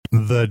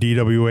The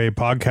DWA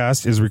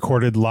podcast is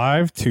recorded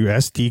live to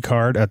SD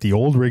card at the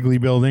old Wrigley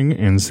Building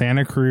in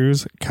Santa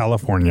Cruz,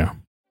 California.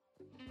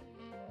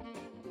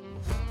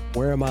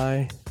 Where am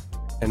I?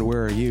 And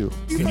where are you?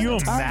 Can you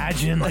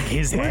imagine like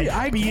his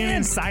head being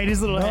inside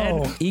his little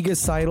head?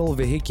 Egocidal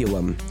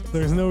vehiculum.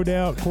 There's no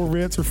doubt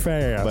Corvettes are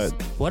fast.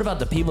 But What about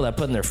the people that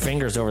putting their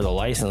fingers over the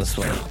license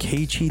plate?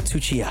 Keiichi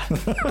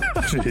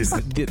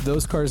Tsuchiya.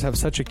 Those cars have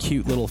such a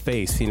cute little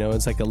face, you know.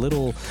 It's like a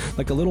little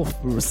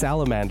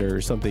salamander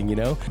or something, you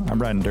know.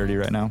 I'm riding dirty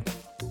right now.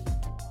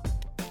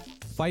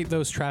 Fight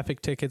those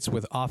traffic tickets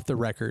with Off the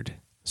Record.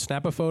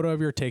 Snap a photo of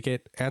your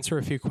ticket, answer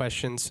a few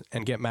questions,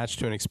 and get matched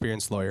to an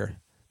experienced lawyer.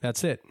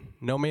 That's it.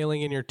 No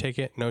mailing in your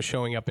ticket, no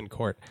showing up in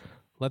court.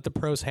 Let the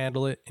pros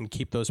handle it and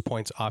keep those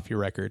points off your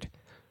record.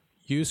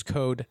 Use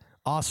code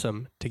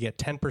AWESOME to get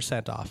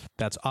 10% off.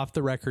 That's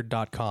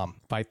offtherecord.com.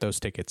 Fight those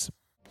tickets.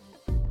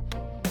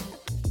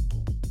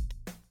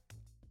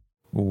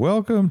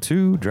 Welcome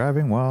to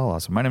Driving While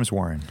Awesome. My name is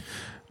Warren.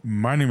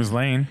 My name is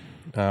Lane.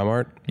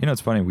 Art. You know, it's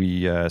funny.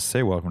 We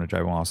say welcome to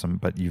Driving While Awesome,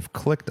 but you've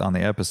clicked on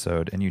the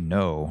episode and you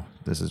know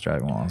this is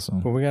Driving While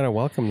Awesome. Well, we got to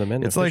welcome them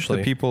in. It's officially.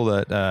 like the people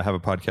that have a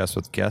podcast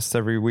with guests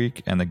every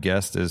week, and the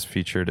guest is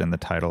featured in the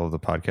title of the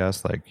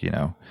podcast. Like, you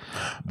know,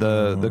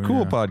 the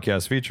cool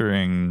podcast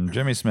featuring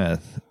Jimmy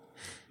Smith.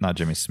 Not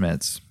Jimmy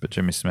Smits, but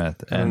Jimmy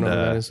Smith. I don't And know who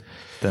that is.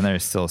 then they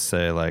still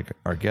say, like,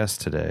 our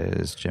guest today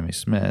is Jimmy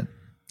Smith.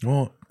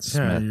 Well,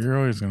 yeah, Smith. you're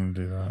always going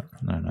to do that.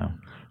 I don't know.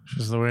 It's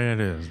just the way it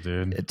is,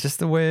 dude. It's just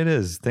the way it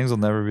is. Things will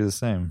never be the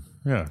same.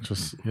 Yeah,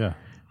 just, yeah.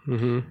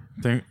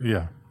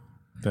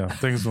 Yeah,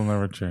 things will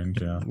never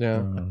change, yeah.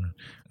 Yeah.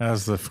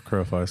 As the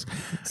crow flies.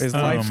 Is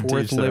life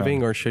worth teach their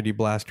living, or should you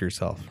blast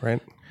yourself,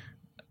 right?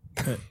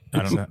 I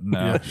don't know. No.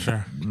 Yeah,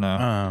 sure.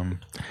 No.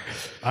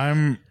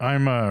 I'm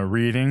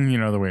reading, you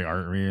know, the way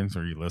Art reads,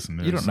 or you listen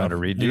to You don't know how to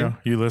read, do you? know,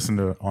 you listen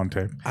to it on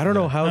tape. I don't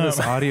know how this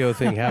audio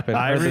thing happened.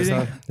 I Or this,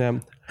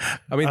 reading?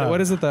 I mean,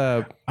 what is it?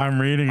 I'm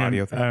reading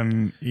Audio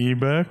an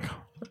ebook.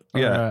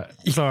 Yeah.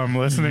 So I'm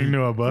listening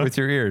to a book. With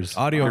your ears.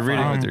 Audio You're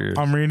reading with your ears.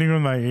 I'm reading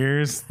with my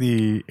ears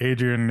the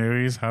Adrian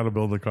Newey's How to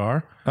Build a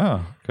Car.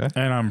 Oh, okay.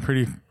 And I'm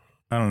pretty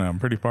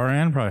far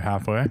in, probably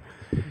halfway.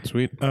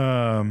 Sweet.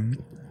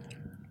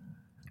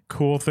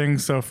 Cool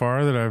things so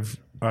far that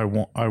are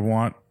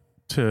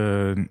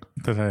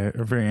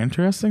very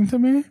interesting to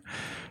me.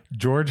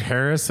 George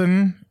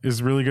Harrison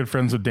is really good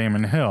friends with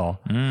Damon Hill.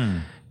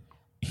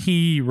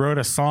 He wrote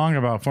a song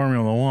about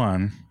Formula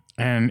One,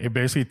 and it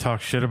basically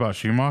talks shit about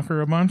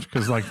Schumacher a bunch,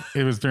 because like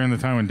it was during the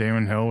time when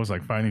Damon Hill was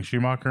like fighting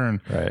Schumacher,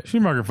 and Right.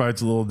 Schumacher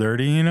fights a little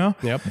dirty, you know.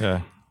 Yep.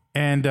 Yeah.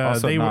 And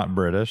Also they not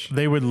British.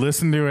 they would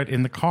listen to it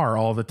in the car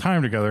all the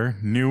time together,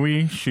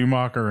 Newey,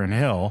 Schumacher, and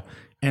Hill,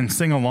 and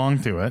sing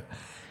along to it.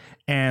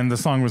 And the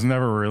song was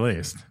never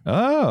released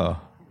Oh,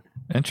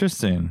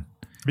 interesting.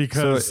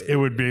 because So- it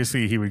would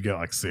basically, he would get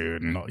like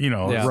sued and, you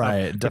know, Yeah. stuff.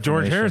 Right, But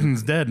George defamation.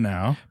 Harrison's dead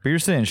now. But you're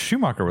saying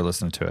Schumacher would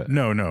listen to it.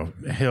 No,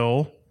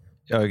 Hill,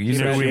 Oh, you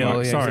said Newey,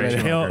 Schumacher. sorry,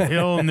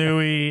 Hill,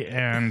 Newey,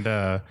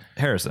 and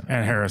Harrison.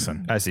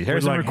 Harrison. I see. Would,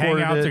 Harrison like hang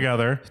recorded out it.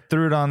 together.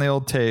 Threw it on the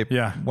old tape.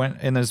 Yeah.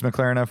 Went in his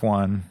McLaren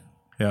F1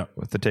 Yeah.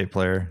 with the tape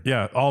player.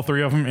 Yeah, all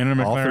three of them in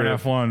a All McLaren three.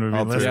 F1 would be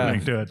All three. listening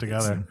Yeah. to it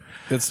together.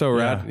 It's so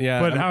rad.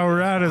 Yeah. But how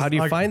rad is How do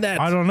you like, find that?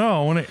 I don't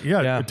know.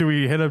 Yeah. Do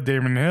we hit up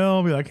Damon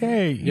Hill? Be like,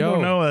 hey, you Yo.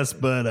 don't know us,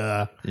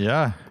 but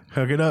Yeah.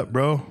 hook it up,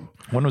 bro.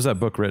 When was that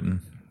book written?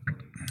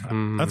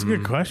 That's a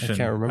good question. I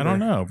can't remember. I don't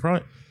know.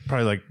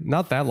 Probably like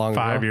Not that long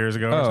 5 ago. years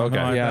ago. Or Oh, something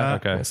okay. like Yeah.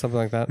 that. Okay. Something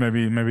like that.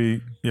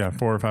 Maybe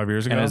 4 or 5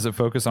 years ago. And is it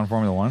focused on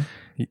Formula One?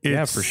 Yeah,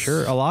 It's- for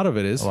sure. A lot of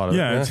it is. A lot of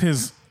Yeah, it. it's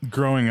his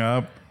growing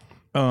up,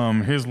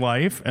 his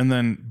life, and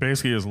then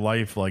basically his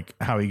life, like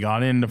how he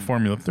got into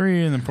Formula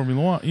 3 and then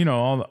Formula 1, you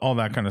know, all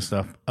that kind of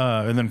stuff.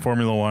 And then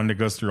Formula 1, it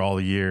goes through all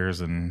the years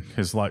and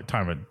his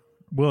time at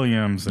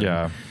Williams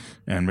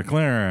and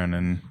McLaren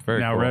and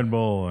Very now cool. Red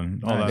Bull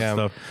and all that Yeah.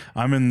 stuff.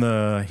 I'm in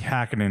the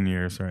Hakkinen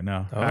years right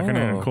now.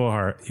 Hakkinen and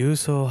Coulthard.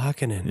 Yuzo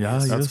Hakkinen. Yeah,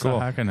 That's Yuzo cool.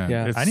 Hakkinen.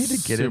 Yeah. It's I need to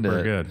get super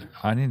into good.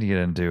 I need to get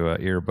into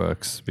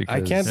earbooks because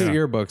I can't do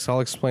earbooks.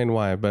 I'll explain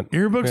why. But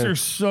Earbooks are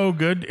so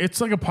good.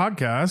 It's like a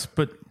podcast,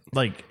 but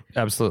like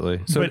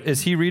Absolutely. So But-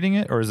 is he reading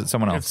it or is it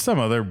someone else? it's some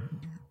other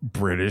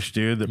British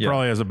dude that Yeah.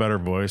 probably has a better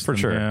voice than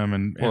sure. him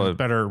and Well,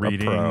 better a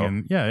reading pro.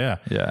 and yeah.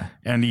 Yeah.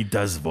 And he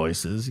does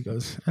voices. He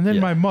goes, and then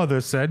Yeah. my mother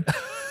said,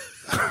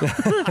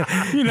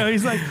 you know,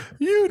 he's like,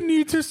 you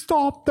need to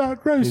stop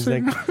that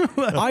racing.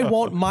 I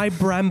want my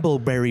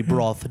brambleberry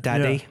broth,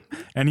 Daddy. Yeah.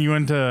 And he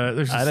went to,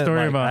 there's a I didn't story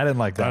like- about, I didn't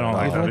like that I don't at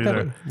like all. that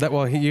either. That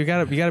well, you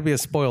gotta be a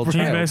spoiled He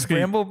child. basically,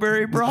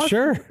 Brambleberry broth?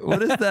 Sure.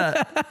 What is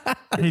that?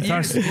 he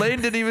talks,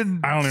 Lane didn't even.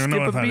 I don't even know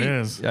skip what a that beat.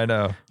 is. I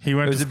know. He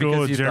went to Was it school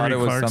because with you thought Jeremy it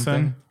was Clarkson.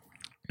 something?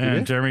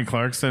 And Jeremy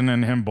Clarkson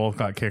and him both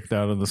got kicked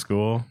out of the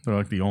school. They're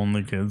like the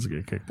only kids that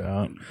get kicked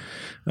out.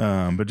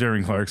 But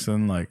Jeremy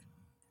Clarkson, like,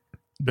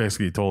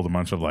 basically told a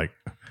bunch of like,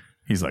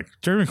 he's like,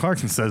 Jeremy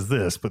Clarkson says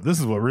this, but this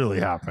is what really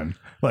happened.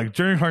 Like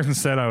Jeremy Clarkson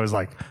said I was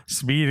like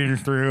speeding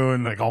through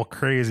and like all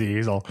crazy.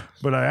 He's all,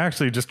 but I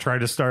actually just tried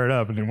to start it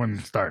up and it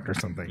wouldn't start or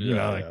something. You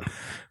know,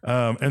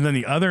 like, and then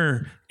the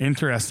other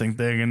interesting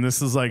thing, and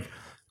this is like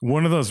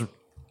one of those,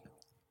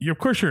 of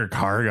course you're a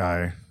car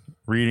guy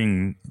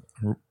reading,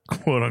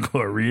 quote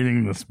unquote,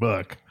 reading this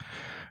book.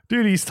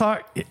 Dude, he's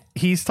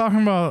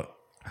talking about,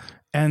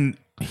 and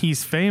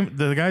he's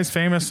the guy's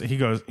famous.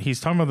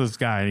 He's talking about this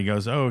guy and he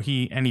goes,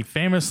 he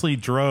famously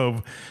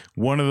drove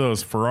one of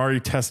those Ferrari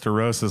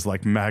Testarossas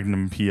like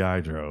Magnum PI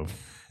drove.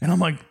 And I'm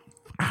like,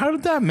 how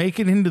did that make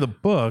it into the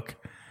book?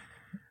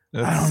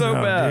 It's so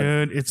bad,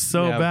 dude. It's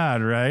so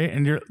bad, right?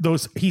 And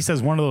he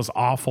says one of those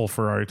awful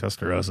Ferrari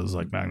Testarossas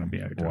like Magnum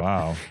PI drove.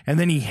 Wow. And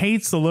then he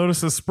hates the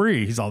Lotus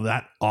Esprit. He's all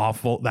that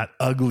awful, that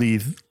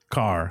ugly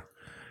car.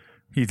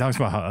 He talks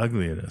about how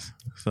ugly it is.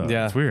 So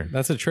it's weird.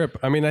 That's a trip.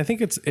 I mean, I think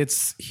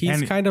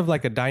he's kind of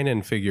like a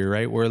Dynan figure,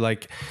 right? Where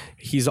like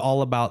he's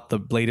all about the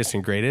latest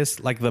and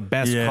greatest. Like the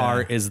best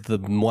car is the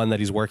one that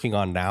he's working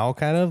on now,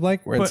 kind of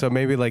like. And so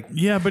maybe like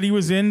but he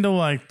was into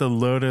like the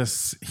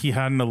Lotus. He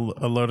had a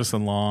Lotus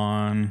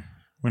Elan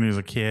when he was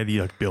a kid.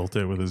 He like built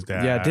it with his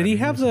dad. Yeah. Did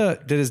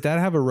his dad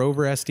have a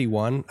Rover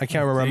SD1? I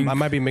can't remember. I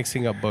might be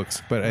mixing up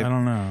books, but I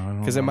don't know.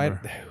 Because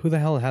who the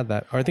hell had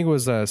that? Or I think it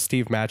was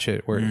Steve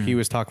Matchett, where he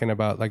was talking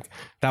about like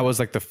that was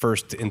like the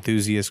first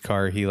enthusiast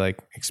car he like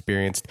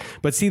experienced.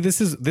 But see, this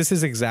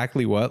is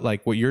exactly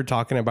what you're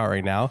talking about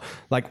right now.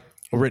 Like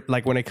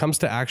when it comes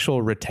to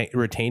actual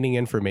retaining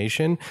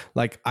information,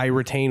 like I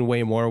retain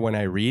way more when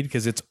I read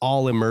because it's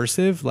all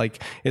immersive.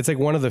 Like it's like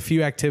one of the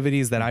few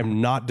activities that I'm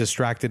not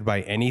distracted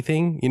by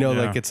anything, you know,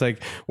 like it's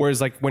like,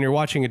 whereas like when you're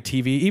watching a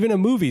TV, even a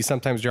movie,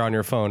 sometimes you're on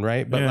your phone,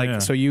 right?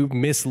 But so you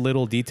miss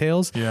little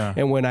details. Yeah.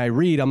 And when I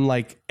read, I'm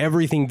like,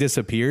 everything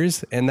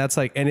disappears. And that's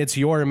like, and it's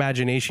your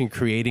imagination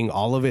creating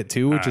all of it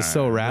too, which is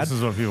so rad. This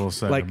is what people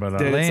say. Like, but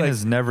Lane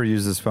has never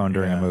used his phone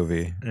during a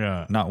movie.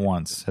 Yeah. Not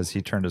once has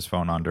he turned his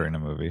phone on during a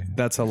movie.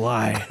 That's a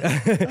lie.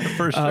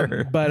 For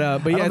sure. But I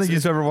don't think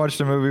he's ever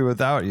watched a movie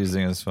without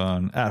using his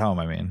phone at home.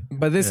 I mean,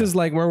 but this is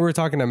like where we're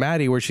talking to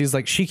Maddie, where she's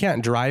like, she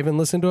can't drive and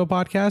listen to a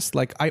podcast.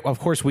 Like of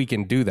course we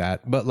can do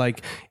that, but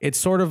like, it's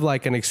sort of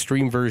like an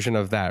extreme version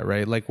of that,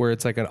 right? Like where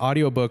it's like an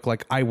audiobook.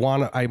 Like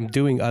I'm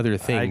doing other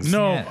things.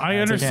 I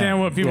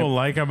understand what people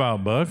like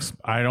about books.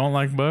 I don't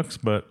like books,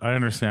 but I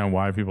understand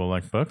why people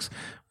like books.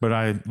 But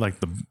I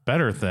like the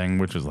better thing,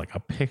 which is like a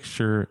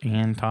picture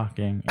and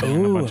talking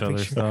and a bunch of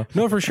other stuff.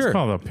 No, for sure. It's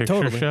called a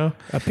picture show.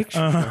 A picture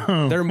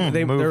show.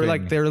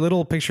 They're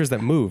little pictures that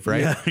move,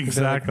 right? Yeah,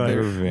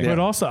 exactly. But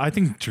also, I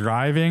think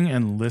driving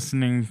and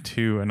listening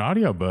to an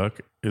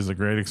audiobook is a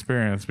great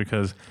experience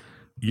because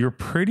you're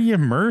pretty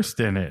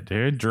immersed in it,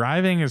 dude.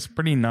 Driving is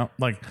pretty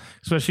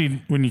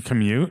especially when you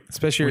commute.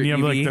 Especially when you have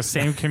EV. like the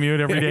same commute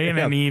every day in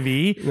an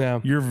EV. Yeah.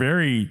 You're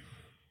very...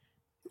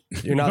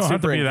 You're not you don't super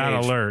have to be that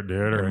engaged. alert,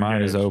 dude. Your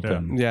mind is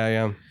open.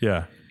 Yeah.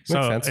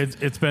 So sense.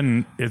 it's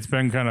been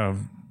kind of,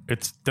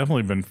 it's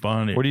definitely been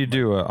fun. What do you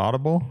do?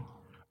 Audible?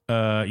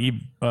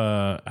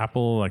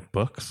 Apple like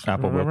books.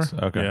 Apple or whatever. Books.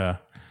 Okay.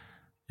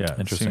 Yeah.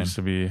 Interesting. Seems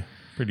to be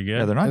pretty good.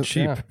 Yeah, they're not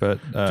cheap, but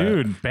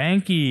dude,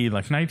 Banky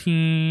like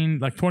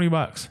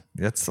 $20.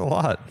 That's a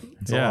lot.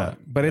 It's a lot.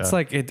 But it's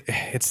like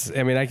it's.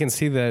 I mean, I can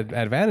see the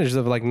advantages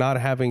of like not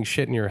having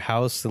shit in your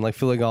house and like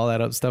filling all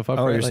that stuff up.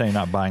 Oh, right? you're like, saying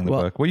not buying the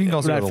book? Well, you can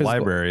also go to the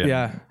library.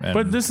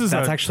 But this is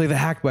that's actually the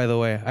hack, by the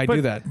way. I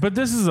do that. But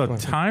this is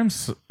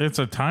it's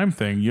a time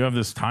thing. You have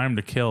this time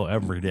to kill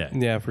every day.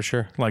 Yeah, for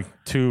sure. Like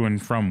to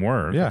and from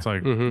work. Yeah. It's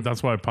like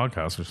that's why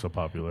podcasts are so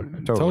popular.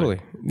 Totally.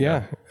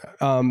 Yeah.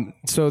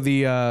 So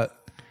the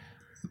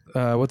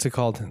what's it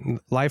called?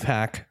 Life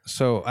hack.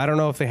 So I don't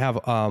know if they have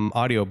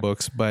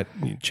audiobooks, but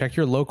check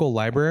your local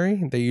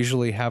library. They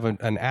usually have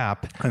an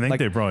app. I think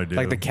they probably do.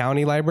 Like the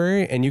county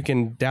library, and you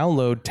can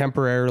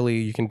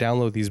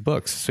download these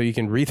books so you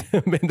can read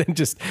them and then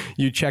just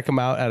you check them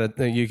out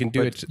you can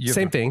do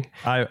same thing.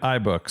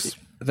 iBooks.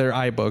 They're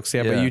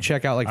iBooks, but you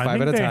check out like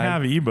 5 at a time. They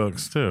have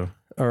ebooks too.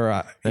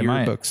 Or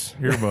earbooks.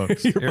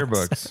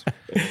 Earbooks.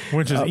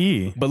 Which is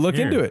E. But look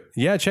into it.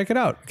 Yeah, check it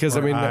out. Because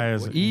I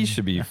mean, E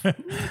should be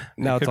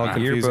now it's all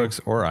confusing. Earbooks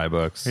or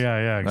iBooks.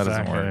 Yeah, exactly.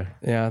 That doesn't work.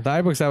 Yeah, the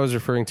iBooks I was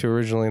referring to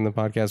originally in the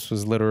podcast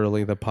was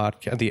literally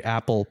the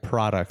Apple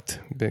product.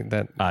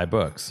 That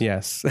iBooks.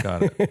 Yes.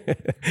 Got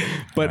it.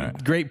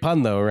 But great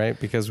pun though, right?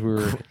 Because we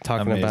were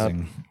talking about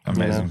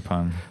amazing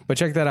pun. But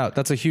check that out.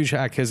 That's a huge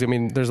hack because I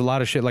mean, there's a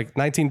lot of shit like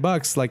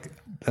 $19. Like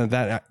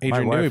that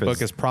Adrian Newey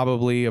book is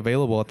probably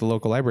available at the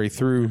local library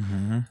through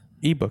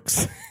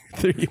ebooks.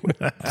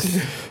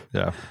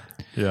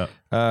 Yeah.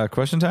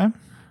 Question time?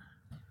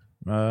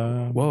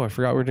 Whoa, I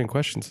forgot we were doing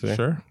questions today.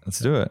 Sure. Let's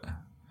do it.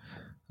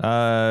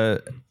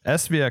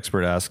 SB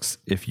Expert asks,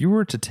 if you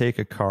were to take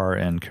a car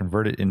and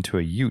convert it into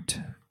a ute,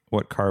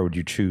 what car would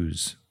you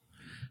choose?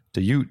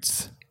 The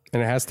utes.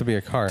 And it has to be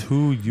a car.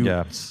 2 Utes.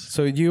 Yeah.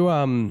 So you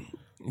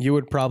You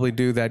would probably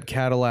do that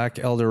Cadillac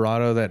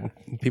Eldorado that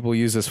people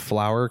use as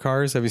flower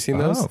cars. Have you seen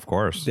those? Oh, of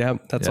course. Yeah,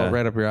 that's all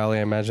right up your alley,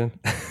 I imagine.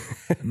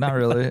 Not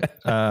really.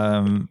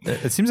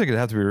 It seems like it'd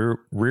have to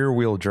be rear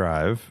wheel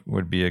drive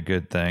would be a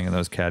good thing, and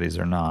those caddies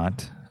are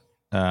not.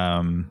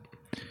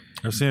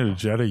 I've seen a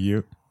Jetta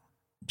Ute.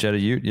 Jetta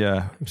Ute,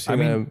 yeah.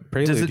 seen a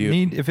Prelude does it Ute.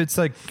 need, if it's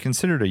like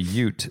considered a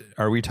Ute,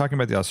 are we talking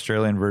about the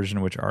Australian version,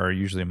 which are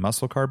usually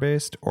muscle car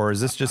based, or is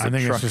this just I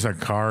think truck? it's just a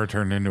car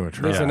turned into a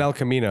truck. It's an El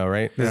Camino,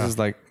 right? This is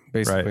like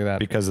basically that.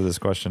 Because of this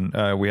question,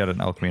 we had an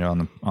El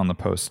Camino on the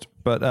post,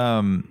 but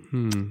I've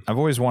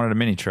always wanted a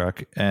mini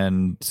truck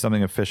and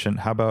something efficient.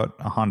 How about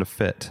a Honda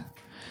Fit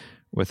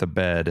with a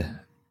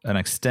bed, an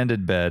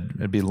extended bed?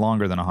 It'd be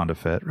longer than a Honda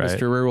Fit, right?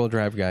 Mr. Rear Wheel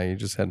Drive guy, you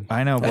just said.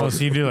 I know. Oh,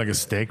 so you do like a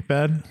steak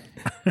bed?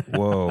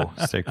 Whoa,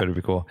 steak bed would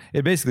be cool.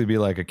 It'd basically be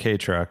like a K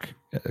truck,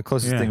 the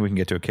closest thing we can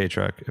get to a K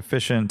truck.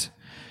 Efficient.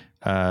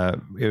 It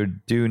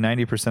would do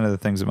 90% of the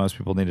things that most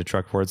people need a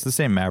truck for. It's the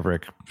same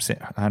Maverick,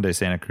 Hyundai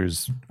Santa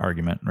Cruz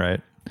argument, right?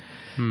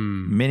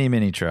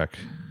 Mini truck.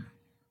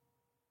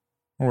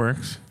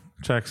 Works.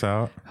 Checks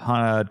out.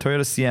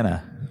 Toyota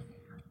Sienna,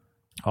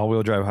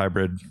 all-wheel drive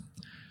hybrid,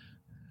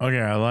 Okay,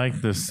 I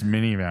like this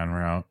minivan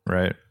route.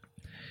 right?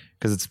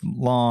 Because it's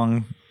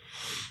long.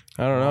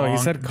 I don't know. He Long-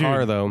 said car,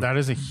 Dude, though. That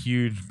is a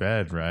huge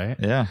bed, right?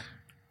 Yeah,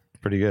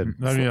 pretty good.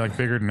 That'd be like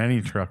bigger than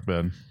any truck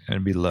bed. And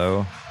it'd be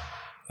low.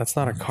 That's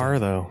not a car,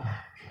 though.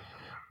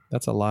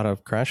 That's a lot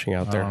of crashing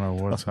out I there. don't know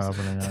what's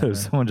happening. out there.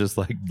 Someone just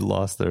like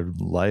lost their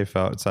life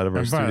outside of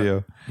our And by-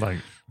 studio. Like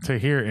to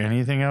hear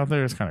anything out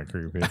there is kind of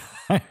creepy.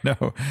 I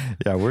know.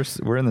 Yeah,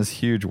 we're in this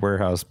huge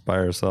warehouse by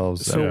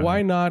ourselves. So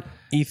why not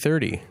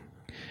E30?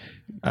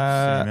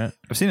 I've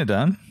seen it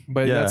done.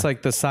 But Yeah. that's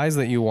like the size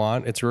that you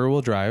want. It's rear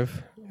wheel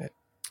drive,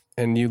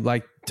 and you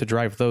like to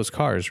drive those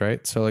cars,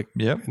 right? So like,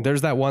 Yep.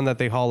 there's that one that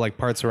they haul like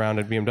parts around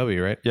at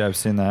BMW, right? Yeah, I've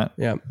seen that.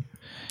 Yeah.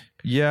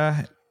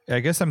 Yeah, I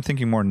guess I'm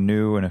thinking more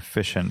new and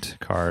efficient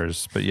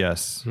cars, but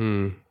yes.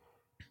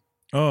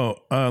 Oh,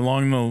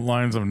 along the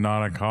lines of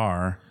not a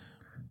car.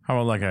 How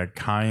about like a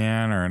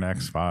Cayenne or an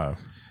X5?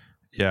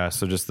 Yeah,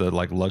 so just the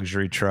like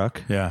luxury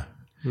truck. Yeah,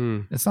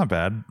 It's not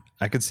bad.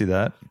 I could see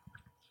that.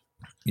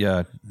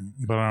 Yeah,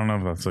 but I don't know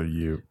if that's a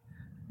Ute.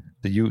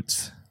 the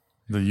Utes.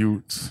 The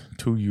Utes,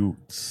 2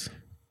 Utes.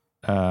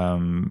 Yeah,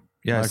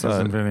 Marcus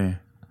and Vinny.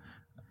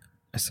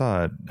 I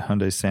saw a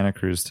Hyundai Santa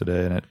Cruz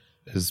today, and it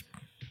is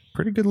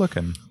pretty good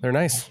looking. They're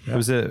nice. It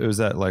was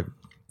that like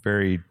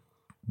very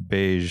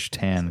beige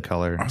tan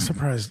color. I'm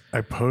surprised.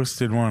 I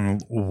posted one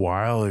a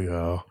while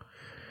ago,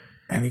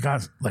 and he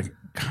got like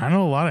kind of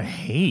a lot of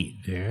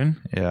hate, dude.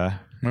 Yeah,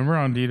 Remember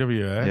on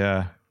DWA?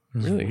 yeah. It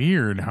was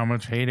weird how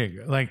much hate it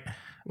got. Like,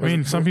 I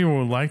mean, some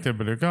people liked it,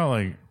 but it got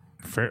like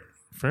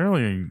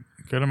fairly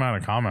good amount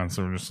of comments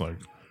that were just like,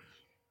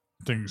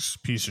 "Things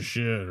piece of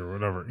shit" or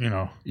whatever, you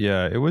know.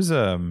 Yeah, it was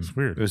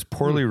weird. It was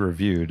poorly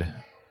reviewed.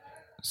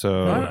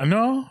 So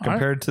No,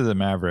 compared to the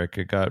Maverick,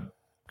 it got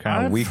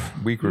kind of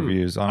weak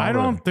reviews on all I the-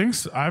 don't think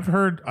so.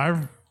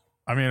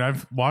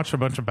 I've watched a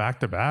bunch of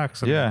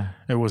back-to-backs. And Yeah.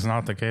 it was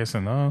not the case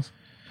in those.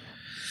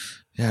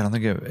 Yeah, I don't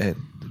think it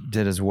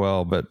did as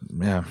well, but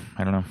yeah,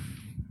 I don't know.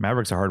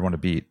 Maverick's a hard one to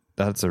beat.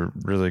 That's a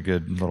really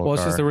good little Well,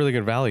 it's car. just a really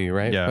good value,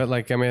 right? Yeah. But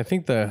like, I mean, I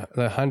think the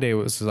Hyundai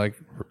was like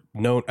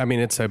known. I mean,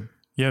 it's a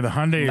Yeah, the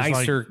Hyundai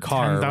Nicer is like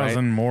car,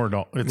 $10,000 more.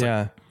 It's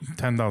yeah, like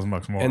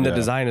 $10,000 more. and the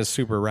design is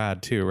super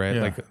rad too, right?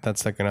 Yeah. Like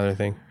that's like another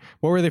thing.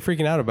 What were they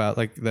freaking out about?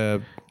 Like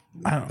the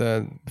I front don't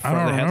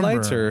of the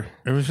headlights, remember.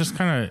 or It was just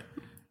kind of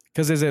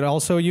because is it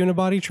also a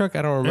unibody truck?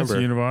 I don't it's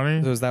remember.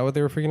 unibody. Was that what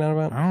they were freaking out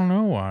about? I don't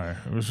know why.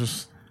 It was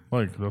just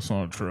like, that's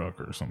not a truck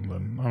or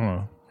something. I don't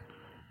know.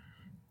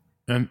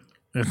 And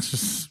it's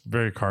just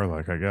very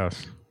car-like, I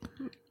guess.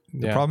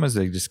 The problem is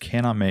they just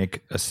cannot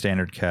make a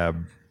standard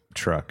cab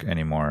truck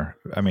anymore.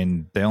 I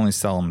mean, they only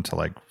sell them to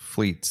like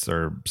fleets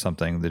or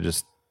something. They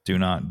just do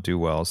not do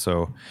well.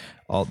 So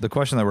the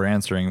question that we're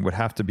answering would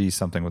have to be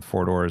something with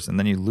 4 doors, and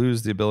then you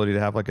lose the ability to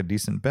have like a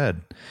decent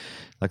bed.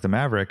 Like the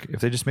Maverick,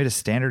 if they just made a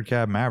standard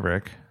cab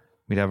Maverick,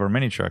 we'd have our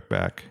mini truck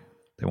back.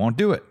 They won't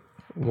do it.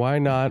 Why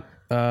not?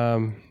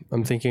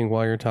 I'm thinking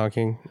while you're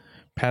talking,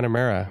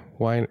 Panamera.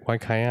 Why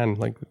Cayenne?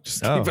 Like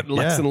just keep it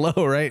less and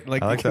low, right?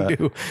 Like, like you can that.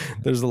 do.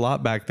 There's a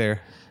lot back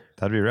there.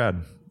 That'd be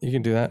rad. You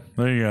can do that.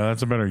 There you go.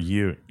 That's a better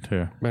Ute,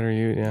 too. Better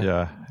you, yeah.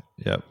 Yeah.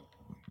 Yep.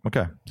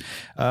 Okay.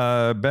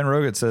 Ben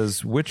Roget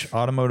says, which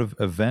automotive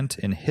event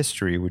in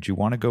history would you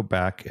want to go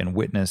back and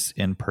witness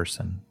in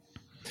person?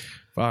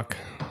 Fuck.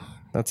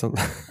 That's a.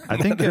 I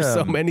think there's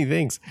so many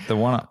things. The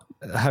one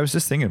I was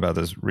just thinking about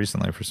this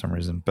recently for some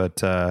reason, but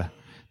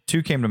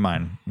 2 came to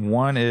mind.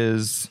 One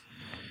is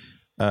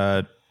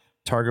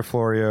Targa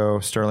Florio,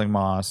 Sterling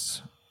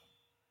Moss.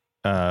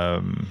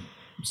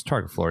 It's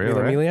Targa Florio,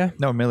 Mille right? Miglia?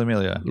 No, Mille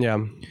Miglia. Yeah.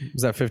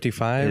 Is that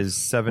 55? His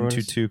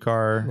 722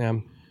 car, Yeah.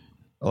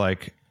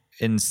 like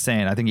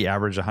insane. I think he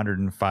averaged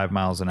 105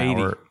 miles an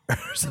 80. hour or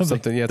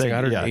Something. Yeah, it's like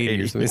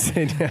 180 or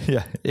something.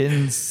 Yeah. Yeah,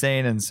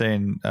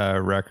 insane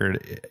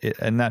record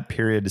in that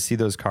period to see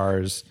those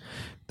cars.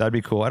 That'd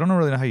be cool. I don't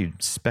really know how you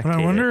spectate. But I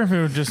wonder if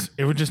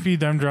it would just be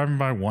them driving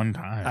by one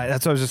time.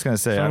 That's what I was just gonna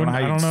say. So I don't know how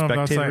you if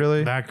that's spectate like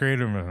really. that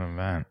great of an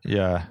event.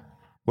 Yeah.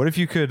 What if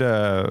you could?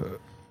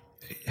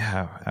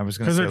 Yeah, I was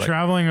gonna Because say they're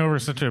traveling over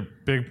such a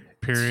big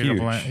period of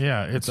huge. land.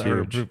 Yeah, it's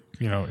huge.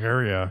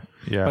 area.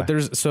 Yeah, But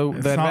there's so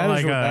It's the not advantage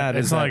like with that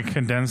it's is not that, like a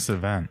condensed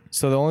event.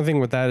 so the only thing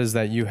with that is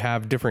that you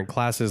have different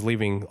classes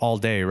leaving all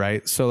day,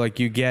 right? So like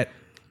you get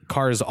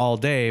cars all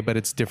day, but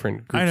it's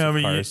different groups I know, of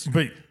but cars.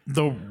 but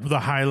the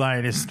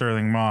highlight is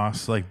Sterling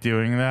Moss like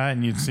doing that,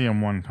 and you'd see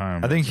him one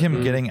time. I think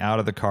him getting out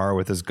of the car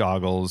with his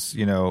goggles,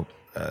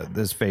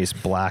 his face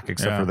black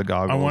except for the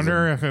goggles. I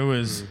wonder if it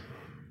was.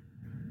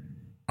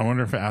 I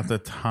wonder if at the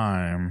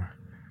time,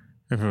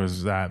 if it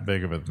was that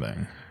big of a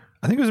thing.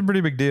 I think it was a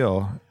pretty big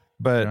deal,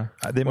 but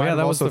they might have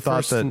that was also the thought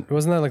first. that.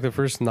 Wasn't that like the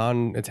first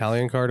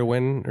non-Italian car to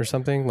win or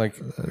something? Like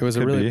it was a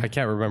Could really. be. I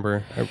can't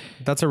remember.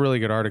 That's a really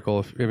good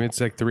article. It's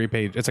like 3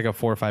 page. It's like a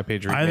 4 or 5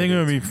 page. I think it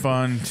would be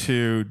fun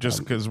to just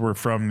because we're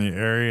from the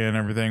area and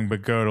everything,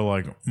 but go to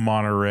like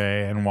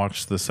Monterey and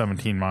watch the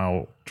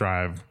 17-mile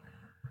drive.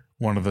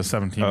 One of the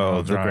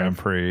 17-mile the drive Grand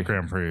Prix.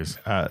 Grand Prix.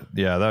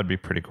 Yeah, that would be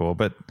pretty cool.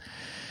 But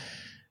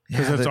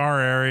Because it's our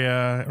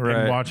area, Right.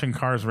 and watching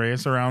cars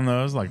race around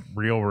those like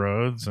real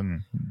roads,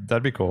 and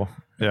that'd be cool.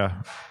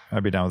 Yeah,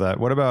 I'd be down with that.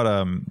 What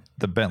about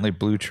the Bentley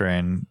Blue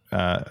Train?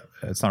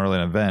 It's not really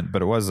an event,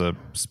 but it was a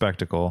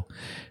spectacle.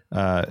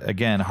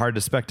 Again, hard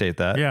to spectate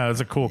that. yeah, it's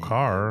a cool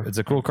car. It's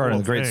a cool car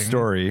and a great thing.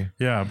 story.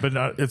 Yeah, but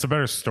it's a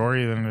better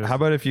story than it is. How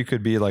about if you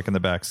could be like in the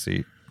back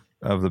seat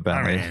of the I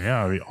Bentley? mean,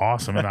 yeah, it'd be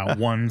awesome in that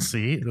one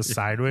seat, the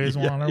sideways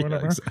one or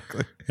whatever.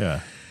 exactly.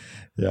 Yeah,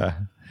 Yeah.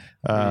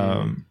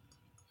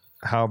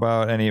 How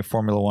about any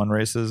Formula One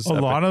races? a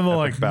lot of the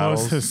like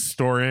battles? most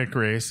historic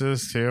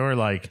races too are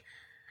like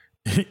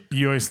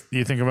you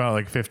think about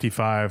like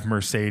 55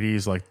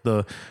 Mercedes, like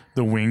the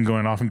wing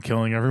going off and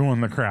killing everyone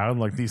in the crowd.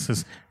 Like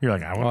you're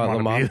like, I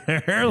wouldn't want to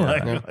be there.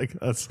 Like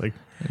that's like,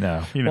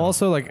 No. you know, Well,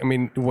 also, like, I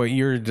mean, what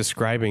you're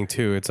describing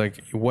too, it's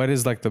like, what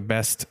is like the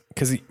best?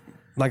 Because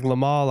like Le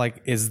Mans,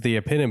 like, is the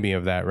epitome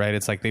of that, right?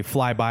 It's like they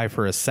fly by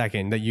for a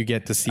second that you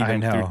get to see them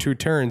know. through 2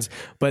 turns,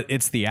 but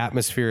it's the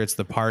atmosphere, it's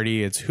the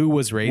party, it's who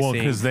was racing. well,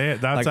 because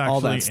that's like, actually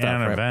all that stuff,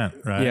 an right? event,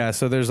 right? Yeah,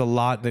 so there's a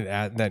lot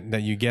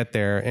that you get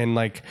there, and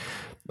like,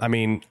 I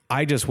mean,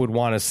 I just would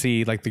want to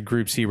see like the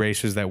Group C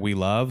races that we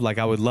love. Like,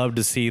 I would love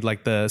to see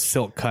like the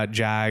Silk Cut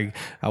Jag.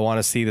 I want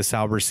to see the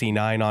Sauber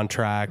C9 on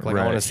track. Like, I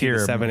Right. want to see Hear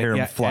the 'em- 7 hear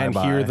 'em fly and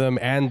by. hear them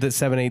and the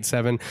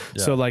 787.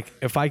 So like,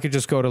 if I could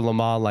just go to Le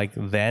Mans like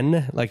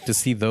then, like to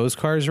see those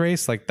cars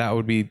race, like that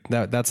would be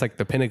that's like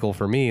the pinnacle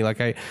for me.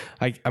 Like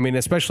I mean,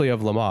 especially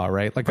of Le Mans,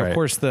 right? Like, Right. of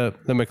course the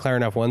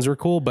McLaren F1s are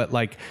cool, but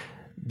like,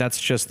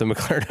 that's just the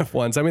McLaren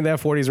F1s. I mean, the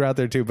F40s are out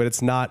there too, but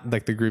it's not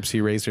like the Group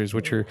C racers,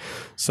 which are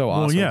so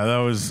awesome. Well, yeah, that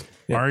was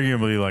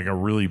arguably like a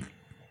really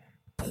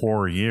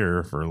poor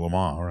year for Le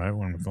Mans, right?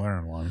 When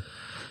McLaren won.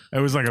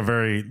 It was like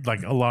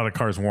a lot of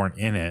cars weren't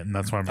in it, and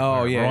that's why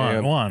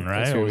McLaren won, right?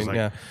 That's It what was I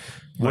mean, like, yeah.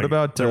 What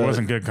about there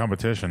wasn't good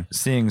competition.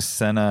 seeing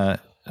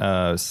Senna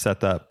set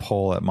that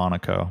pole at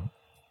Monaco?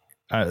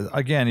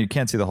 Again, you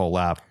can't see the whole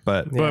lap,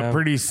 but Yeah.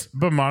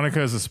 But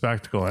Monaco is a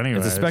spectacle anyway.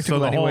 it's a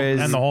spectacle anyways.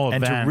 And the whole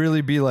and event. to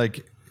really be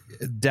like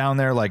down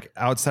there, like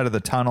outside of the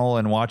tunnel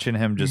and watching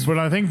him just But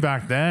I think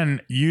back then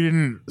you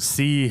didn't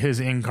see his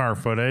in-car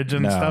footage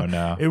and No, stuff.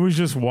 no. It was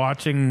just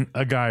watching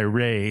a guy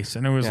race,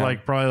 and it was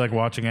like probably like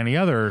watching any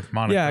other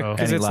Monaco. Yeah,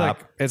 because Any it's lap.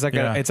 like it's like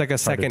Yeah. a to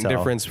second tell.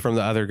 difference from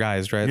the other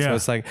guys, right? So Yeah.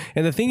 it's like,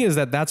 and the thing is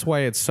that's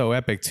why it's so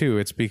epic too.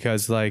 It's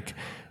because like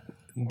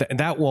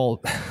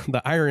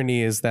the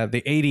irony is that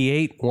the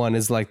 88 one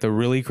is like the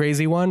really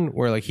crazy one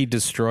where like he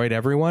destroyed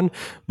everyone,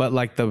 but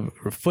like the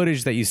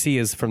footage that you see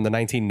is from the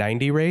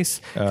 1990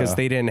 race because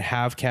they didn't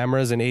have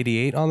cameras in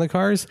 88 on the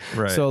cars.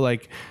 Right. So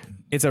like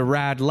it's a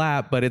rad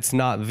lap, but it's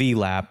not the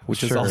lap,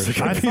 which is Sure, also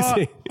sure.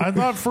 confusing. I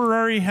thought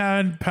Ferrari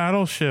had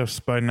paddle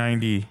shifts by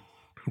 90.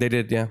 They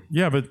did, yeah.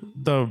 Yeah, but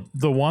the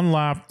one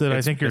lap that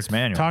I think you're it's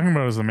manual. talking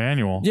about is the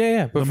manual.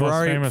 Yeah. But The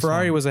most famous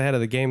Ferrari one. was ahead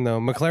of the game though.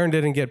 McLaren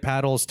didn't get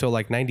paddles till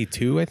like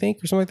 92, I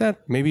think, or something like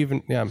that. Maybe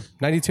even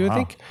 92, I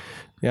think.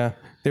 Yeah,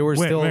 they were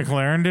Wait, still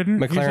McLaren didn't?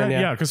 You McLaren, said?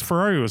 yeah. because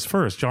Ferrari was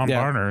first. John Yeah.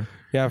 Barnard.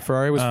 Yeah,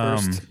 Ferrari was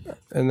first,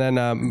 and then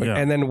yeah.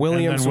 and then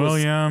Williams. And then was,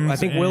 Williams I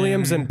think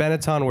Williams and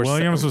Benetton were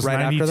Williams was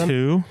right after them.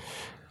 92.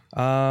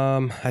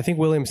 I think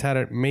Williams had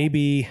it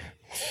maybe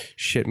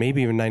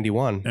even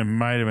 91. It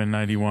might have been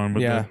 91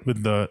 with, Yeah.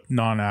 with the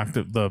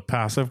non-active, the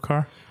passive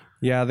car.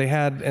 Yeah, they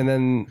had, and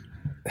then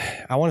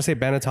I want to say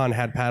Benetton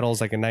had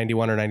paddles like in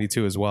 91 or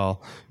 92 as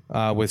well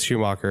with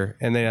Schumacher.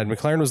 And they had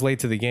McLaren was late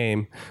to the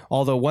game.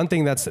 Although one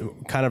thing that's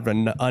kind of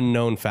an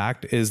unknown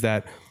fact is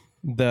that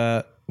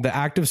the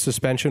active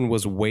suspension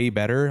was way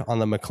better on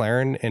the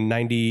McLaren in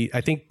 90.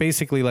 I think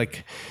basically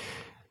like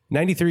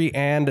 93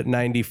 and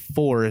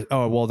 94.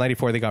 Oh, well,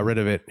 94, they got rid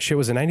of it. Shit,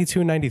 was it 92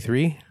 and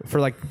 93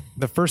 for like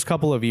the first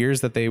couple of years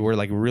that they were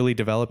like really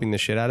developing the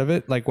shit out of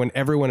it, like when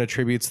everyone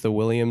attributes the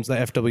Williams, the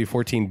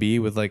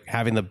FW14B with like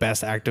having the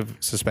best active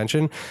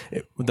suspension,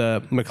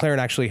 the McLaren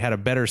actually had a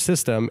better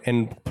system,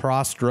 and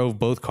Prost drove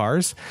both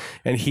cars.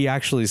 And he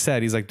actually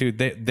said, he's like, dude,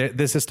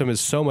 this system is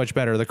so much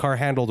better. The car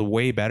handled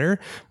way better,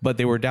 but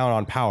they were down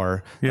on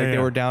power. They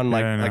were down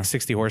like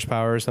 60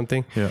 horsepower or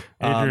something. Yeah.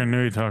 Adrian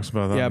Newey talks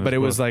about that. Yeah, but it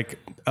was like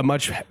a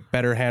much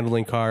better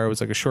handling car. It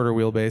was like a shorter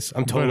wheelbase.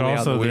 I'm totally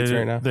out of the weeds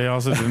right now. They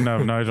also didn't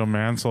have Nigel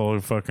Mansell, who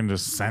fucking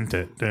just sent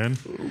it, dude.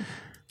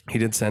 He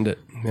did send it.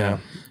 Yeah.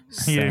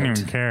 He didn't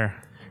even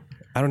care.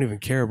 I don't even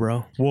care,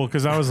 bro. Well,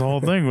 because that was the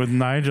whole thing with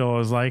Nigel. It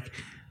was like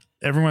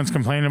everyone's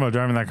complaining about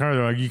driving that car.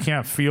 They're like, you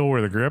can't feel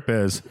where the grip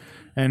is.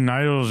 And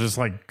Nigel just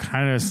like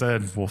kind of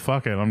said, well,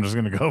 fuck it. I'm just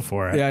going to go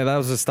for it. Yeah, that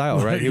was his style,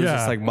 right? He was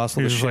just like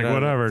muscle the shit like, out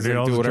whatever, of it. dude.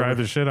 I'll just drive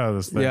the shit out of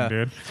this thing,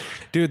 dude.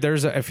 Dude,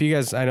 if you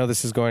guys, I know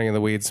this is going in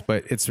the weeds,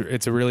 but it's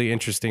a really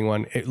interesting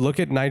one. Look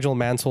at Nigel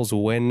Mansell's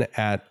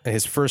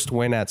his first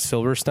win at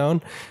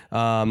Silverstone.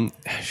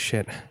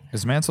 Shit.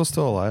 Is Mansell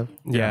still alive?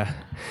 Yeah.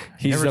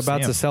 He's Never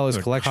about see to him. sell his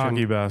collection.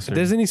 Cocky bastard.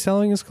 Isn't he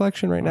selling his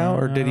collection right now,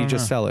 or did he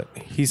just sell it?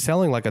 He's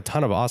selling like a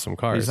ton of awesome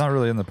cars. He's not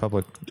really in the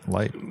public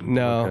light.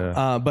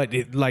 No, but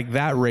like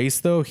that race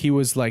though, he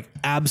was like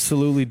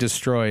absolutely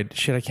destroyed.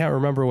 Shit, I can't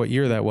remember what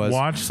year that was.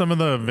 Watch some of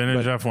the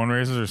vintage F1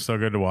 races are so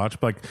good to watch.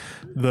 Like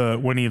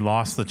when he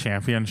lost the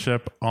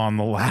championship on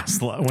the last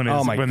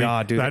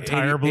God, dude, that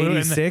tire blew.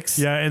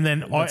 86? And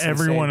then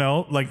everyone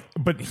else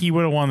but he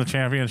would have won the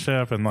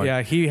championship and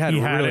he had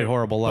really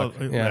horrible luck.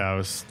 It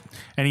was,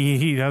 and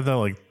he had that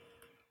like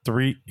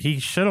he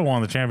should have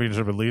won the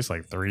championship at least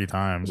like 3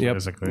 times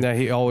basically. Yeah,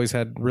 he always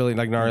had really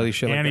like gnarly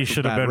shit. And like he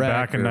should have been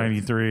back in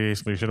 '93,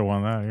 so he should have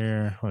won that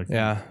year.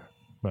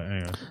 But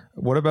anyway,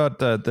 what about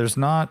there's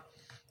not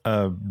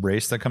a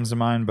race that comes to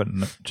mind, but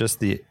just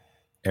the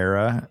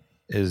era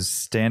is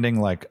standing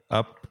like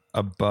up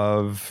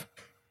above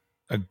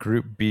a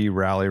Group B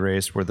rally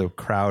race where the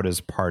crowd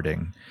is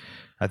parting.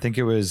 I think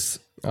it was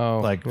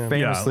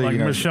famously, like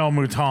Michel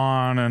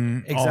Mouton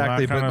and exactly, all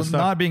that kind but of stuff.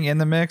 not being in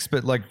the mix,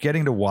 but like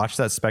getting to watch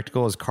that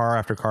spectacle as car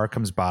after car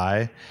comes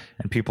by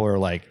and people are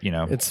like,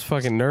 it's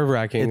fucking nerve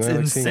wracking. It's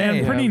insane.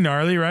 And pretty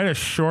gnarly, right? A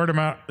short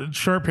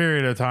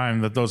period of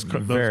time that those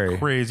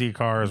crazy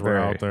cars were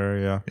out there.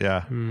 Yeah.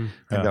 Yeah. I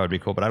think that would be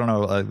cool, but I don't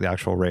know the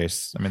actual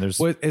race. I mean,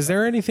 is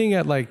there anything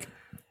at like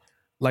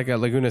a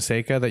Laguna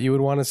Seca that you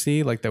would want to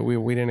see, like that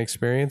we didn't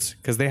experience?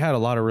 Because they had a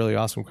lot of really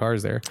awesome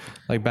cars there,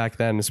 like back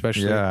then,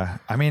 especially. Yeah,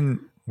 I mean,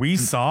 we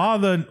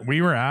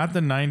were at the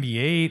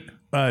 '98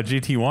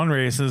 GT1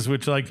 races,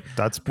 which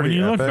that's pretty. When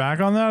you epic. look back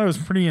on that, it was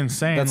pretty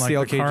insane. That's like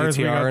CLK the cars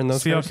GTR and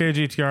those cars? CLK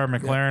GTR,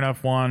 McLaren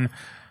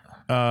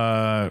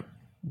F1,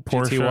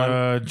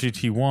 Porsche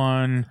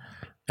GT1.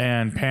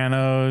 And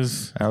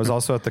Panos. I was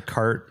also at the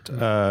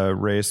kart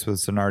race with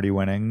Zanardi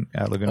winning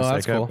at Laguna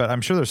Seca, cool. but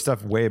I'm sure there's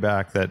stuff way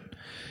back that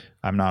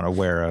I'm not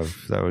aware of.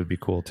 That would be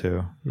cool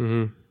too.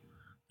 Mm-hmm.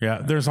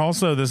 Yeah, there's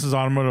also, this is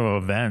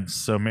automotive events,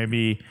 so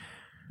maybe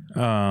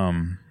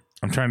I'm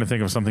trying to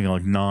think of something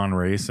like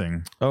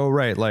non-racing. Oh,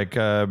 right, like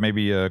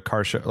maybe a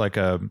car show, like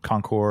a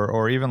Concours,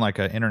 or even like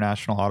an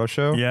international auto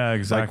show. Yeah,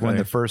 exactly. Like when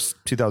the first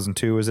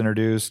 2002 was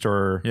introduced,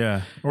 or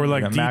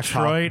like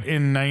Detroit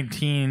in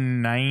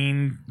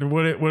 1990.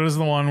 What is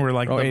the one where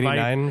like the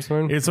 89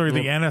 it's sort of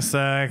the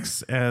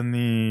NSX and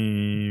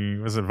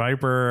was it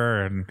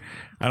Viper and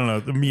I don't know,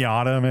 the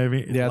Miata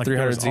maybe. Yeah, like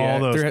 300ZX, all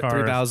those cars.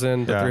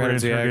 3000, the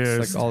 300ZX,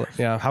 like all.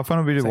 Yeah. How fun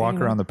would it be to walk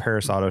around the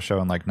Paris Auto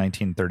Show in like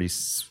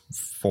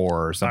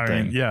 1934 or something?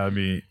 I mean, yeah, it'd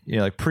be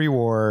like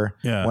pre-war,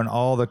 when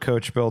all the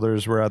coach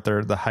builders were at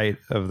the height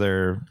of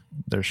their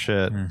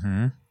shit.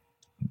 Mm-hmm.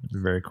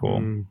 Very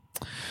cool.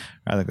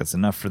 I think that's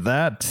enough for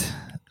that.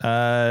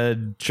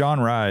 John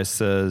Rye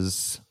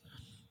says,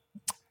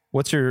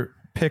 "What's your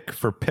pick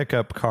for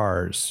pickup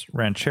cars?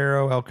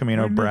 Ranchero, El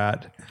Camino,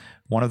 Brat,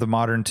 one of the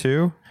modern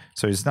two."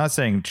 So he's not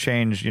saying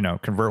change,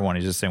 convert one.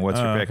 He's just saying, what's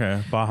your pick?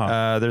 Okay.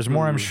 Baja. There's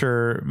more, I'm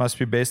sure. Must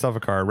be based off a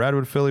car.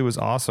 Radwood Philly was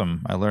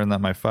awesome. I learned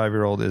that my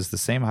 5-year-old is the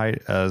same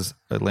height as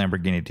a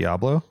Lamborghini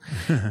Diablo.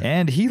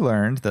 And he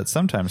learned that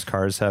sometimes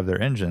cars have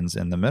their engines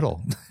in the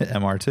middle.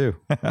 MR2.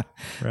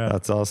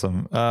 That's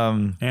awesome.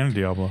 And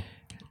Diablo.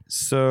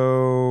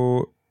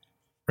 So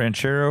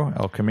Ranchero,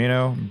 El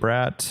Camino,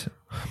 Brat,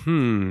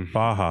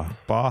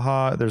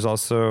 Baja. There's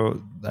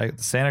also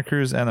Santa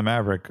Cruz and the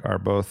Maverick are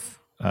both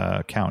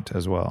count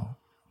as well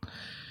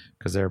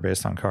because they're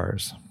based on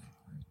cars.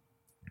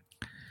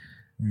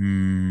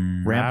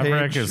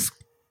 Maverick is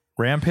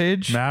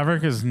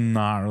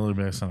not really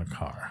based on a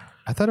car.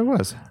 I thought it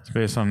was. It's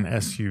based on an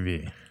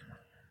SUV.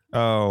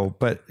 Oh,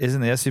 but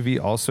isn't the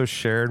SUV also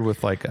shared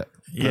with like a...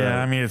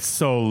 I mean, it's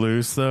so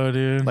loose though,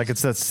 dude. Like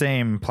it's that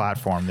same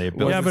platform they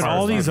built. Yeah, but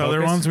all these other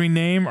Focus. ones we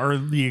name are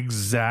the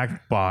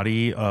exact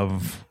body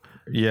of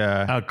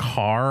a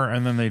car,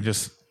 and then they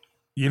just,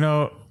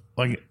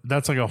 like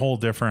that's like a whole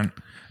different.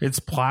 It's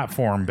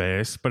platform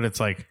based, but it's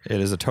like it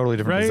is a totally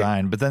different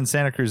design. But then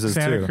Santa Cruz is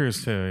Santa too.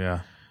 Cruz too,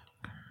 yeah.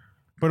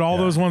 But all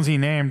those ones he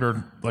named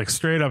are like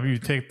straight up. You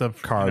take the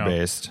car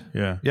based.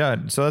 Yeah. Yeah.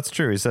 So that's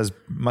true. He says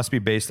must be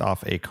based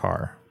off a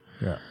car.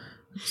 Yeah.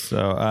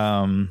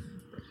 So,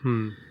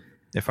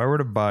 if I were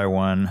to buy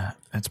one,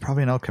 it's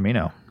probably an El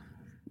Camino.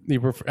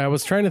 I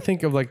was trying to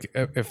think of like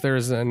if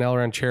there's an El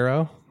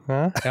Ranchero,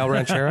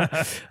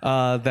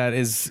 that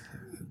is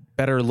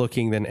better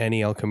looking than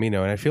any El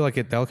Camino, and I feel like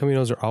the El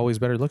Caminos are always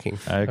better looking.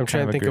 I'm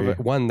trying to think of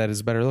one that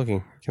is better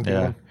looking.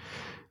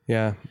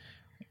 Yeah.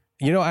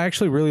 You know, I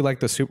actually really like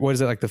the what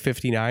is it, like the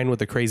 59 with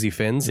the crazy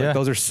fins? Like,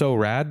 those are so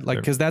rad. Like,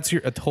 because that's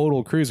a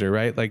total cruiser,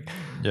 right? Like,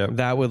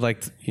 that would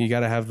like you got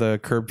to have the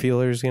curb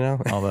feelers, you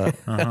know, all that,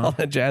 all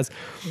that jazz.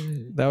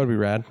 That would be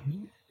rad.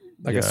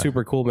 Like a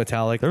super cool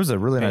metallic. There was a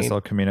really nice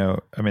El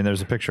Camino. I mean,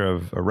 there's a picture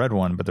of a red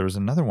one, but there was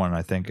another one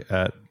I think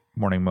at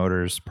Morning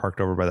Motors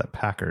parked over by that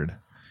Packard.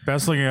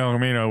 Best looking El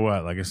Camino,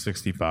 what, like a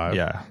 65?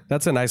 Yeah,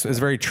 that's a nice. It's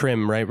very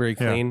trim, right? Very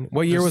clean.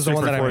 What year was the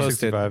one that I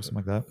posted? 65, something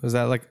like that. Was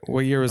that like what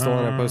year was the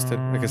one I posted?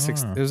 Like a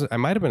 6. It was. I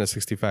might have been a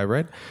 65,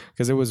 right?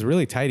 Because it was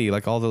really tidy.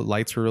 Like all the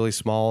lights were really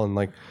small and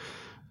like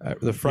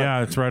the front.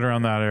 Yeah, it's right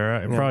around that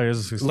era. It probably is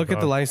a 65. Look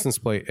at the license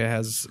plate. It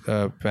has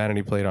a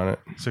vanity plate on it.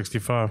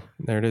 65.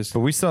 There it is.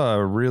 But we saw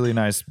a really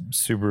nice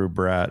Subaru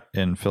Brat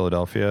in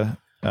Philadelphia.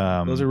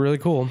 Those are really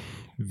cool.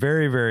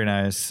 Very, very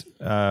nice.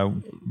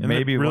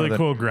 Maybe really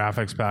cool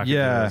graphics packages.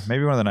 Yeah,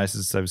 maybe one of the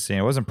nicest I've seen.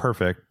 It wasn't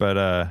perfect,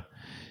 but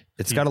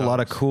it's got a lot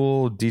of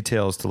cool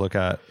details to look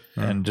at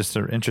and just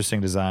an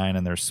interesting design.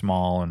 And they're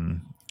small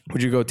and.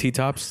 Would you go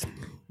T-tops?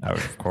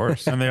 Of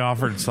course. And they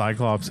offered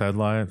Cyclops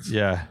headlights.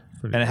 Yeah,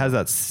 and it has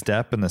that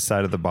step in the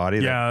side of the body.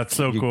 Yeah, that's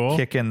so cool.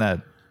 Kick in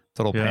that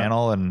little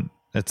panel, and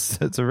it's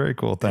a very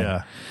cool thing.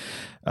 Yeah.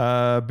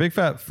 Big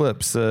Fat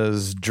Flip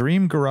says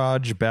Dream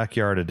Garage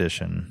Backyard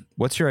Edition.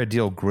 What's your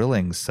ideal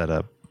grilling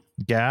setup?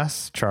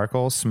 Gas,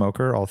 charcoal,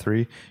 smoker, all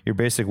three. Your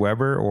basic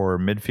Weber or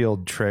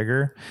midfield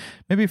Traeger.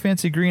 Maybe a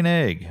fancy green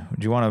egg.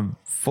 Would you want a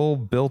full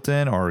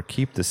built-in or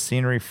keep the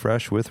scenery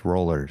fresh with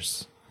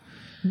rollers?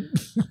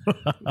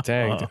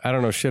 Dang, I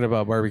don't know shit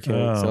about barbecue.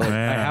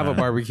 I have a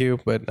barbecue,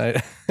 but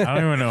I don't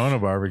even own a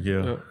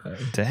barbecue.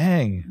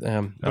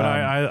 Dang. But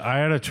I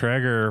had a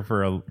Traeger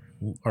for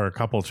a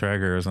couple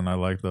Traegers, and I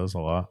like those a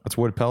lot. That's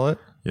wood pellet?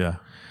 Yeah.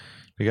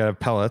 You got to have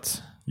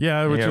pellets.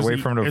 Yeah, you gotta wait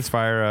for them to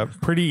fire up.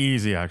 Pretty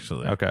easy,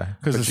 actually. Okay,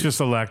 because it's just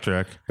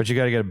electric. But you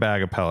got to get a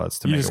bag of pellets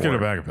to make it work. You just get a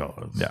bag of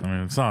pellets. Yeah, I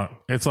mean, it's not.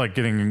 It's like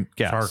getting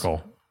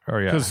charcoal. Oh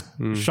yeah, because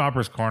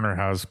Shoppers Corner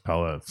has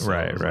pellets. So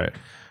right.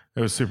 It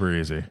was super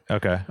easy.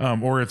 Okay.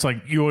 Or it's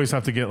like you always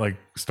have to get like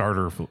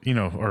starter,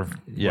 or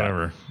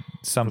whatever.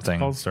 Something. It's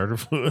called starter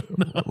fluid.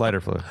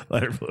 Lighter fluid.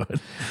 Lighter fluid.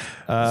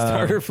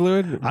 Starter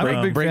fluid. I'm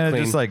a big fan of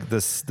just like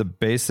the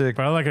basic.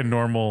 But I like a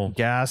normal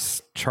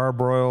gas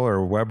charbroil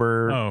or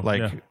Weber.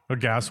 A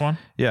gas one.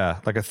 Yeah,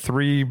 like a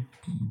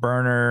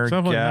 3-burner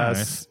gas.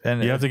 Nice.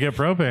 And you have to get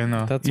propane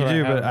though. That's you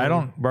do, but I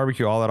don't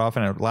barbecue all that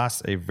often. It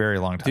lasts a very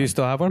long time. Do you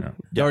still have one?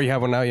 Yeah. Oh, you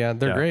have one now? Yeah,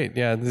 they're great.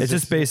 Yeah, it's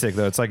just basic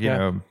though. It's like you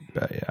know,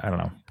 I don't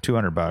know,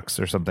 $200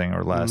 or something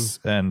or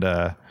less, and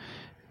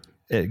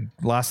it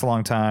lasts a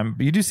long time.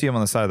 But you do see them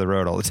on the side of the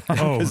road all the time.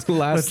 Oh,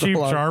 the cheap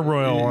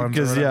charbroil ones.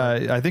 Because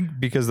I think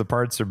because the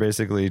parts are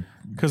basically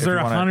because they're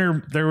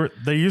 $100.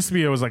 They used to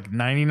be. It was like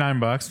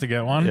 $99 to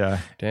get one. Yeah,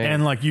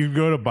 and like you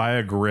go to buy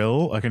a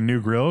grill, like a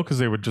new grill, because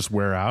they would just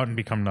wear out and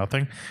become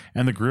nothing.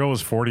 And the grill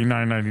was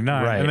 $49.99.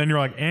 Right. And then you're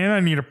like, and I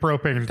need a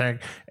propane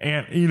tank,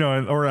 and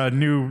or a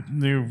new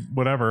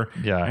whatever.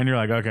 Yeah. And you're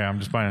like, okay, I'm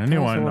just buying a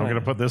new one. And I'm gonna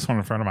put this one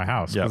in front of my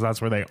house because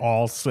that's where they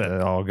all sit. They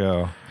all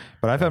go.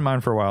 But I've had mine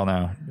for a while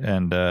now,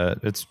 and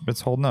it's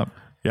holding up.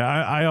 Yeah,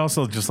 I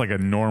also just like a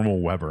normal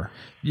Weber.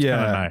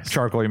 Yeah, nice.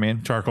 Charcoal, you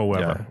mean? Charcoal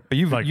Weber.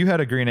 Yeah. But you had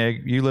a green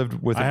egg. You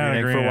lived with a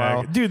green egg for a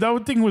while, dude.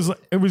 That thing was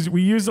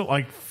we used it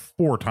like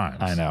 4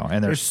 times. I know,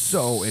 and they're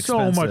so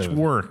expensive. So much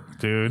work,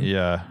 dude.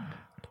 Yeah.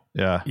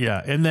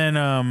 And then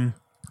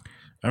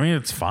I mean,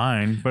 it's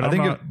fine, but I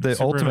think the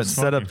ultimate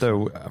setup,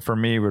 though, for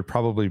me would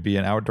probably be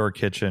an outdoor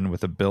kitchen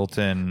with a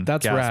built-in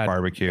gas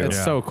barbecue.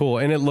 It's so cool,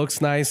 and it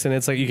looks nice, and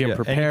it's like you can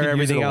prepare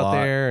everything out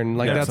there, and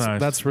like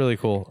that's really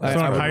cool. So in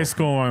high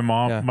school,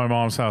 my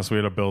mom's house, we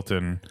had a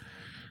built-in,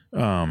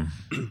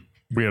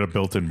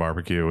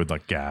 barbecue with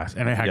like gas,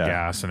 and it had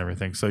gas and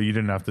everything, so you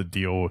didn't have to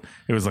deal.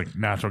 It was like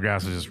natural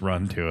gas would just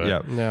run to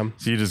it. Yeah.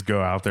 So you just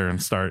go out there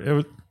and start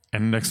it.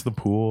 And next to the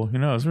pool, it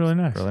was really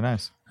nice. Really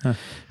nice. Huh.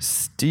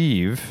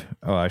 Steve,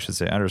 I should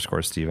say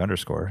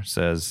 _Steve_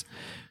 says,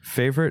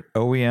 favorite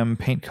OEM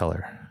paint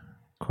color? ?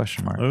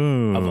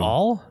 Ooh. Of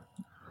all?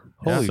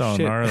 Holy so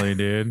shit. Gnarly,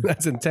 dude.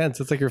 That's intense.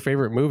 It's like your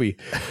favorite movie.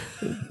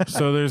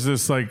 So there's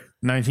this like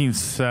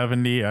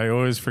 1970, I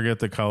always forget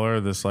the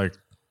color, this like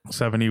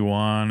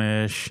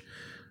 71-ish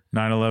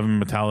 911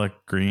 metallic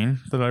green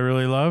that I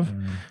really love.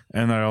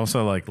 And I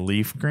also like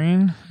leaf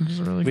green, which is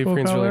a really leaf cool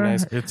green's color. really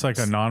nice. It's like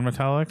a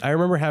non-metallic. I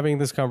remember having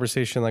this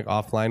conversation like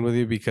offline with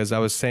you because I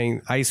was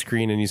saying ice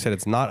green and you said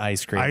it's not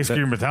ice green. Ice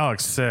green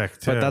metallic's sick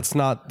too. But that's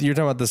not, you're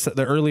talking about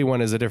the early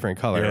one is a different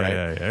color, right?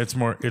 Yeah.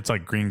 It's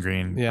like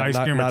green. Yeah, ice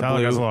cream not metallic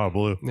blue. has a lot of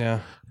blue. Yeah.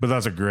 But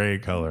that's a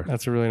great color.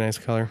 That's a really nice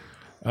color.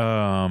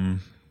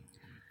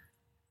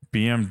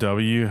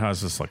 BMW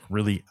has this like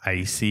really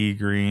icy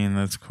green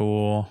that's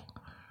cool.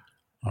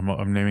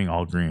 I'm naming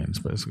all greens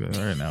basically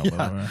right now. By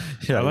the way.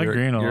 Yeah, I like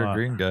green a You're lot. a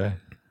green guy.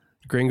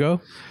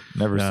 Gringo?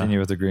 Never seen you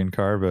with a green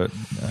car, but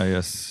I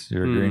guess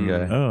you're a green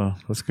guy. Oh,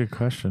 that's a good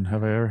question.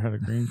 Have I ever had a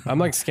green car? I'm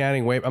like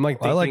scanning I'm like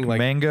I thinking like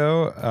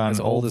mango on as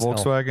old old as hell.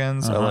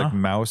 Volkswagens. I like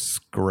mouse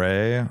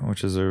gray,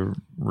 which is a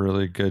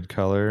really good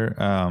color.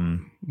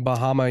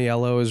 Bahama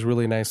yellow is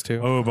really nice too.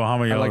 Oh,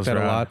 Bahama I yellow. like that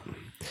a lot.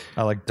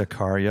 I like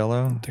Dakar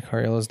yellow,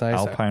 Dakar yellow is nice.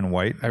 Alpine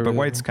white, I but really-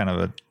 white's kind of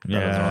a Yeah,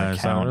 that doesn't really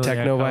it's count. not really-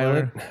 Techno that color?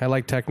 violet. I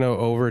like Techno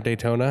over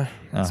Daytona.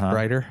 It's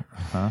brighter.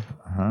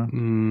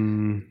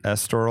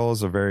 Estoril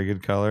is a very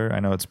good color.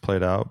 I know it's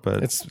played out,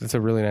 but It's a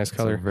really nice it's a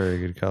color. very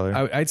good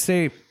color. I'd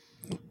say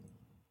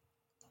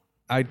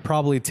I'd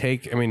probably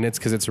take. I mean, it's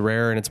because it's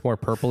rare and it's more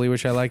purpley,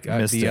 which I like.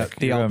 Mystic.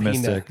 The You're a Alpina.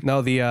 Mystic.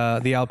 No,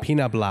 the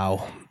Alpina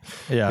Blau.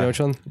 yeah, You know which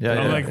one? Yeah, I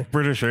yeah. like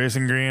British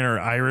Racing Green or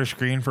Irish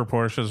Green for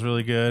Porsche is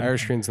really good.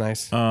 Irish green's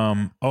nice.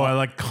 I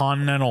like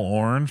Continental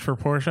Orange for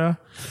Porsche.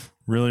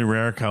 Really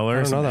rare color.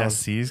 know Some that one.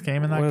 SCs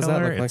came in that What does that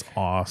color. look It's like?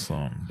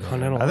 awesome.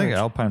 Continental I think orange.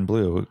 Alpine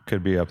blue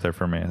could be up there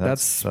for me.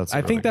 That's I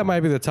really think that cool.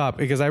 might be the top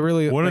because I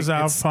really. What does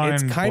it's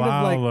Alpine kind Blau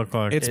of like, look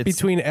like? It's It's-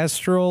 between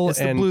Estral It's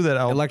the and blue that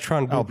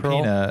Electron Blue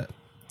Pearl. Alpina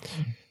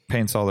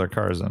paints all their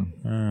cars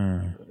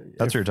in.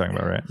 That's what you're talking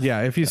about, right?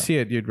 Yeah, if you see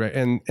it, you'd right.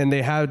 And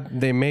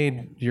they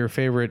made your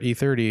favorite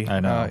E30 I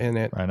know. in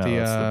it. I know,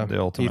 that's the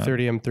ultimate.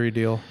 E30 M3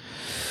 deal.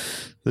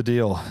 The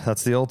deal.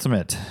 That's the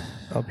ultimate.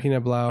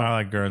 Alpina Blau. I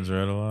like Guards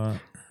Red a lot.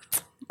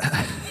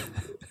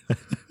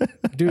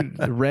 Dude,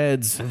 the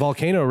reds.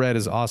 Volcano Red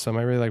is awesome.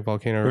 I really like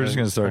Volcano Red. We're just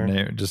gonna start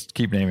just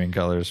keep naming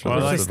colors for Well,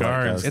 the I rest like of the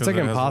Guards. podcast. It's like because it has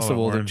a lot of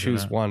impossible to orange in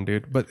choose it. one,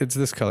 dude. But it's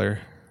this color.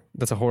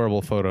 That's a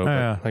horrible photo. but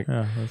Yeah, like,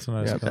 yeah, that's a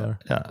nice color.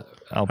 Yeah,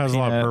 Alpina, Has a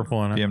lot of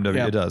purple in it. BMW,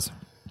 Yeah. it does.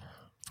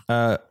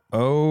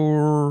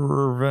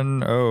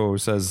 Orvin O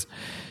says,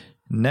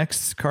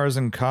 "Next Cars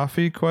and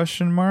Coffee?"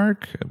 Question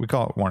mark. We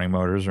call it Warning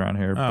Motors around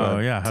here. Oh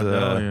but, yeah, how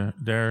dare you?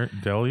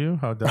 Dare you?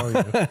 How dare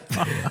you?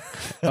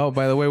 oh,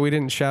 by the way, we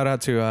didn't shout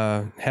out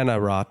to Henna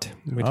Rot.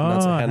 That's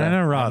Oh,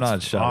 Henna Rot's I'm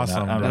not shouting awesome.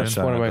 out. I'm dude. not That's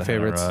shouting one of out my the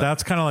favorites. Henna Rot.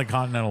 That's kind of like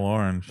Continental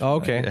Orange. Oh,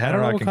 okay. I Henna don't know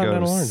Rot what can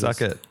Continental go Orange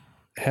suck is. it.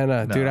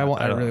 Henna, dude, I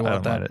really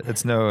want don't mind that. it.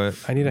 It's no.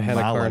 I need a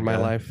Henna car in my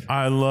Malaga. life.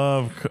 I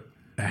love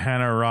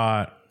Henna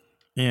Rot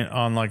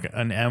on like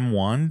an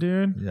M1,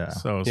 dude. Yeah.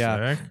 So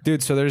Yeah, sick.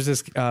 dude. So there's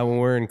this when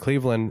we're in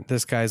Cleveland.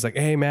 This guy's like,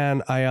 "Hey,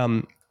 man, I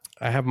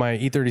have my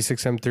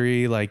E36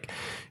 M3. Like,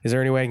 is there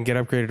any way I can get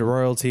upgraded to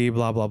royalty?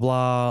 Blah blah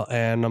blah."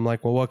 And I'm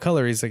like, "Well, what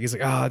color?" He's like,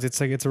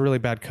 it's a really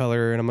bad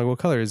color." And I'm like, "What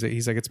color is it?"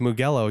 He's like, "It's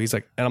Mugello." He's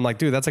like, and I'm like,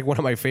 "Dude, that's like one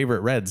of my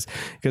favorite reds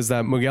because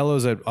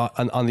Mugello's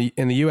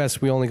in the US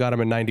we only got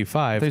them in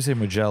 '95. They say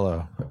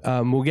Mugello.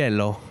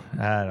 Mugello."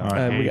 I don't know.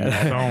 I hate you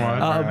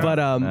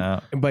so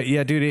much. But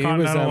yeah, dude, it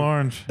was Continental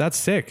Orange. That's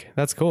sick.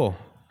 That's cool.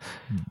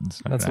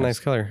 That's a nice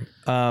color.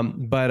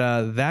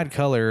 But that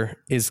color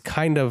is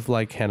kind of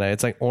like henna.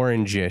 It's like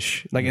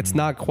orangish. Like it's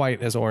not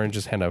quite as orange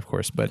as henna, of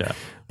course. But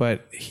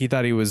he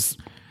thought he was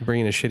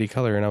bringing a shitty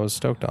color, and I was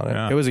stoked on it.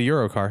 Yeah. It was a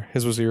Euro car.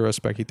 His was a Euro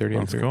spec E30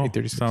 That's M3, cool.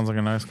 E36. Sounds like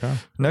a nice car.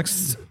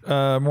 Next,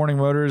 Morning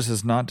Motors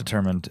is not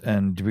determined,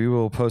 and we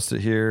will post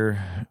it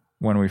here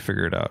when we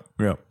figure it out.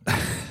 Yep.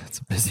 It's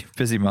a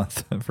busy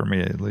month for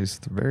me, at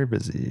least. Very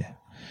busy.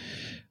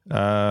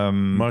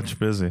 Much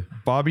busy.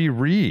 Bobby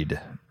Reed.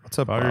 What's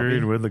up, Bobby Bobby?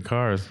 Reed with the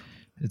cars.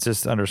 It's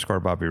just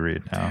 _ Bobby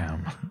Reed now.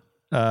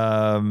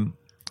 Damn.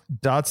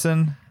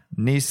 Datsun,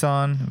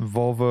 Nissan,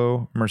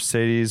 Volvo,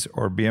 Mercedes,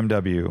 or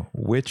BMW.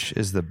 Which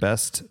is the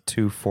best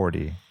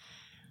 240?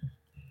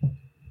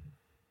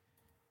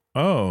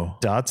 Oh.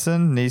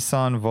 Datsun,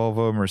 Nissan,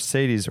 Volvo,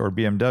 Mercedes, or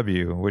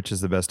BMW. Which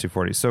is the best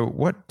 240? So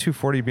what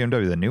 240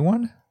 BMW? The new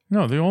one?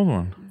 No, the old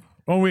one.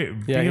 Oh wait.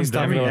 Yeah, he's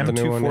talking about the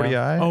new one,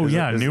 M240i? Oh Is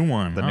yeah, it- is new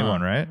one. The new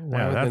one, right?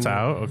 Yeah, that's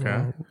out.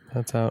 Okay.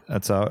 That's out.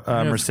 That's out.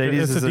 it's-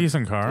 Mercedes it's a is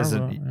decent car, Is it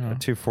but, yeah. a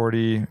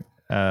 240?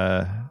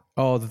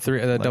 Oh, the That's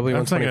like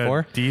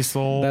W124. a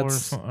diesel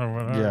That's- or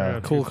whatever. Yeah,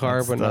 Cool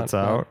car, but that's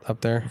not out.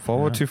 up there.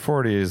 Volvo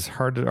 240 is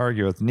hard to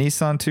argue with.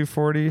 Nissan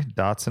 240,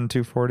 Datsun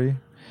 240.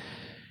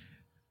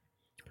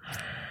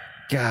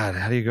 God,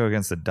 how do you go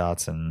against the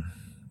Datsun?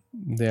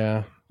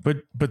 Yeah. But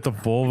the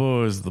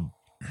Volvo is the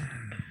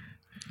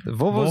The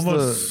Volvo's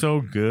Volvo's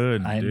so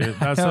good, I dude. know.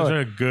 That's such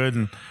a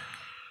good,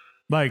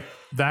 like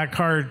that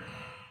car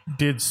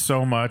did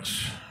so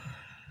much.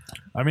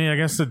 I mean, I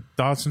guess the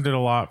Datsun did a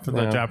lot for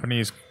the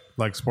Japanese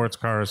like sports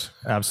cars.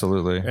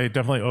 absolutely, They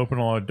definitely opened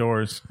a lot of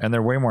doors. and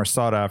they're way more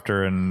sought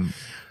after. And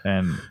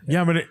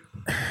Yeah, but it,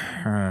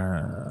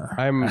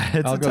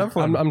 It's I'll a tough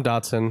one. I'm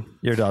Datsun.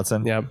 you're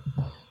Datsun. Yep.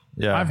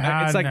 Yeah, I've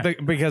had. It's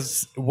like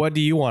because what do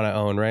you want to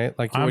own, right?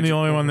 Like I'm would the you-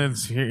 only one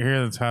that's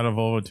here that's had a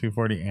Volvo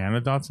 240 and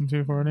a Datsun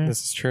 240.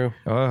 This is true.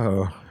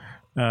 oh,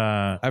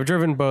 I've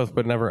driven both,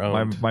 but never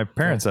owned. my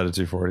parents had a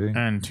 240.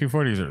 And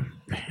 240s are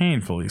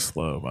painfully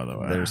slow, by the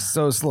way. They're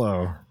so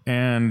slow.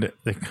 And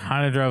they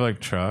kind of drive like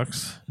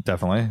trucks.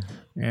 Definitely,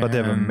 but they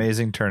have And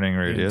amazing turning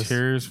The radius.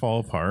 interiors fall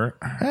apart.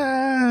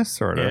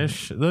 Sort of.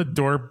 Ish. The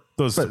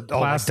those But,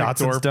 plastic like Datsuns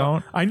door.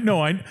 don't? I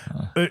know.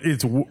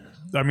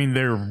 I mean,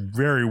 they're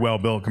very well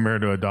built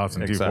compared to a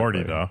Datsun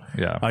 240, though.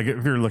 Yeah. Like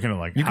if you're looking at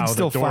like You how can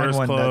still the find doors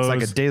one close, that's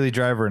like a daily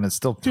driver, and it's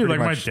still dude. pretty Like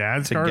my much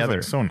dad's car is together.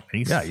 like so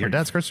nice. Yeah, your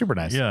dad's car's super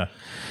nice. Yeah.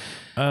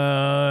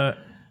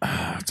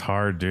 It's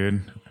hard,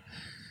 dude.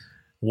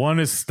 One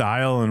is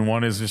style and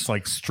one is just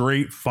like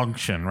straight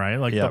function, right?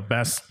 Like the Yep.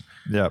 best,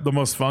 Yep. the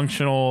most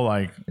functional,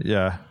 like,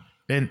 Yeah.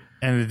 and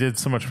it did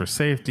so much for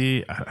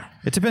safety.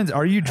 It depends.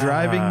 Are you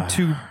driving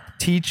to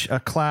teach a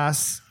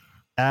class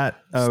at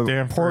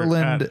Stanford,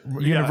 Portland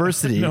at-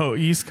 University? Yeah. No,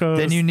 East Coast.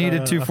 Then you need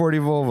a 240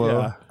 Volvo.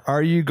 yeah.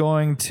 Are you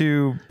going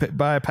to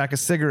buy a pack of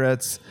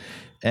cigarettes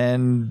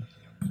and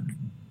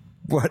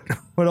what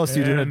else do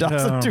you do in a And,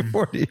 Datsun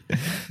 240?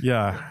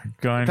 Yeah,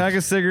 going. Pack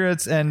of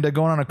cigarettes and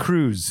going on a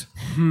cruise.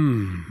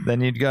 Then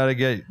you'd got to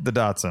get the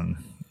Datsun.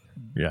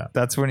 Yeah,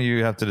 That's when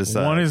you have to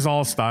decide. one is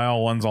all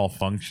style, one's all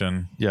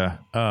function. yeah,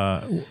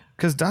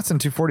 because Datsun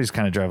 240s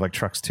kind of drive like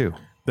trucks too.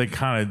 They're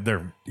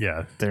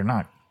They're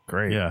not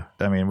great. Yeah.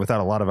 I mean,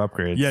 without a lot of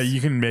upgrades. Yeah, you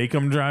can make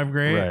them drive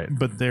great, Right.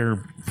 but they're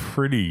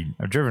pretty.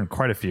 I've driven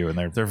quite a few, and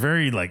They're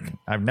very like.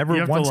 I've never you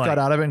have once to, got like-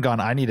 out of it and gone,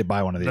 I need to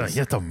buy one of these. You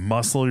have to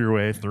muscle your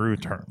way through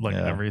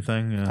Yeah.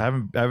 everything. Yeah.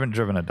 I haven't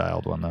driven a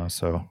dialed one though,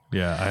 so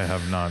Yeah, I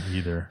have not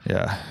either.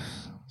 yeah.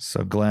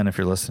 So Glenn, if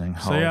you're listening,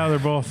 So yeah, they're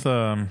both.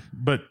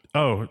 But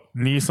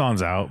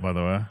Nissan's out, by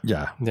the way.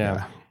 Yeah.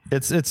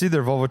 It's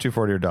either Volvo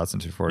 240 or Datsun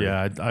 240.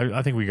 Yeah,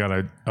 I think we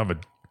gotta have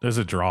there's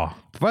a draw.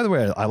 By the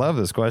way, I love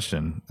this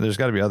question. There's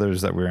got to be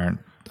others that we aren't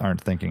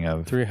thinking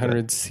of.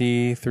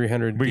 300C,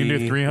 300D. We can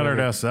do 300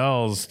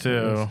 SLs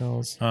too.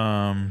 SLs.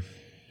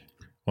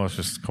 Well, it's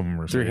just a couple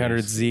Mercedes.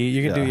 300Z.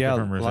 You can do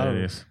Different a lot of-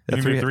 Mercedes. Yeah,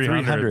 You can do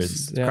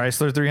 300s. Yeah.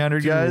 Chrysler 300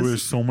 Dude, guys.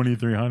 there's so many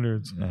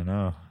 300s. I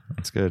know.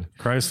 That's good.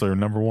 Chrysler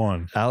number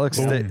one. Alex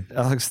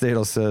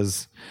Stadel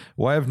says,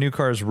 "Why have new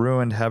cars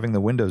ruined having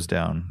the windows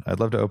down? I'd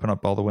love to open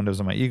up all the windows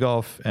on my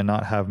e-Golf and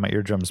not have my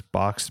eardrums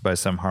boxed by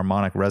some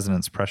harmonic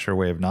resonance pressure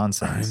wave I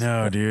nonsense."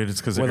 know, dude.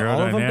 It's because of With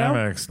all of them down?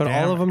 aerodynamics. But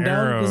all of them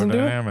down doesn't do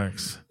it?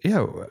 Aerodynamics.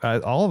 Yeah,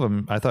 all of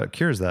them. I thought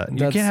cures that. You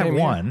That's can't have same,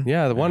 yeah. one.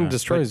 Yeah, the one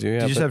destroys you.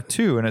 Yeah, you just but- have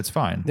two, and it's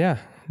fine. Yeah.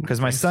 Because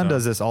my son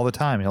does this all the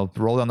time. He'll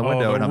roll down the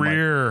window, Oh, and the I'm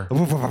rear.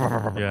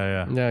 like,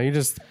 Yeah. Yeah, you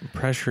just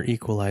pressure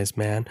equalize,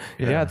 man.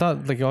 Yeah. Yeah, I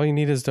thought like all you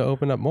need is to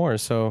open up more.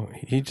 So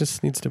he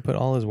just needs to put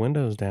all his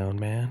windows down,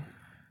 man.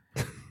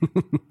 Yeah,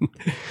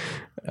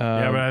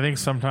 but I think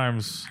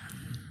sometimes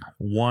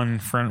one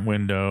front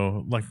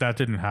window, like that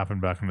didn't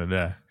happen back in the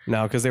day.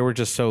 No, because they were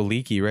just so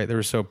leaky, right? They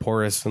were so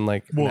porous and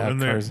like Well, now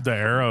and cars- the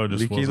arrow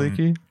just wasn't-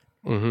 leaky.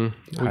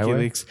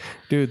 WikiLeaks,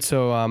 dude.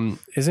 So,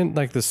 isn't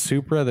like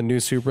the new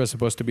Supra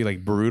supposed to be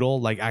like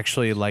brutal, like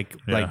actually like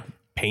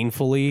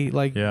painfully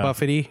like Yeah.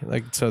 buffety?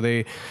 Like,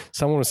 so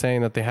someone was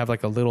saying that they have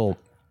like a little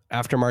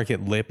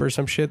aftermarket lip or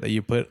some shit that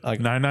you put like.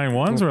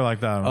 991s were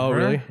like that. Oh,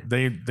 remember?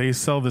 really? They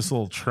sell this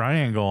little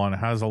triangle and it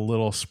has a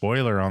little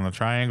spoiler on the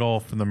triangle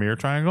from the mirror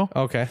triangle.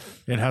 Okay.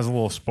 It has a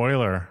little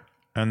spoiler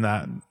and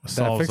that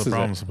solves the fixes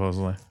problem it.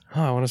 supposedly.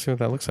 Oh, I want to see what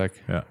that looks like.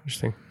 Yeah.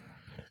 Interesting.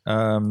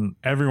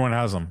 Everyone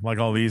has them. Like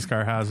all these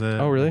car has it.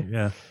 Oh, really?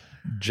 Yeah.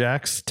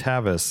 Jax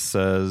Tavis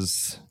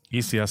says,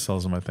 ECS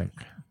sells them, I think.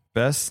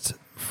 best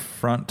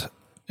front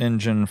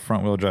engine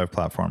front wheel drive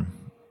platform.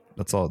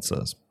 That's all it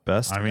says.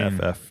 Best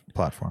FF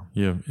platform.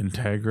 You have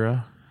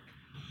Integra.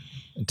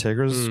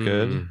 Integra's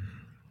good.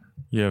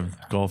 You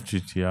have Golf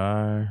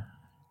GTI.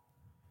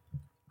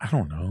 I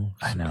don't know.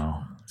 I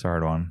know. It's a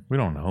hard one. We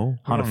don't know. We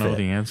Honda don't know Fit.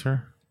 the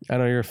answer. I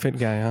know you're a fit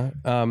guy,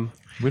 huh?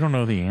 We don't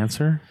know the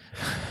answer.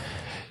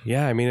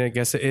 Yeah, I mean, I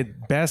guess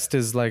it best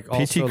is like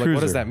also like, what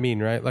Cruiser. does that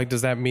mean, right? Like,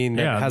 does that mean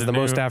that Yeah, it has the the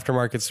most new-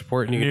 aftermarket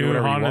support and you can do New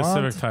whatever Honda you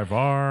want? Civic Type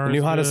R. The new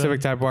is Honda good.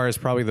 Civic Type R is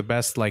probably the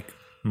best like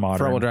Modern.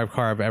 front wheel drive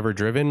car I've ever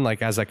driven.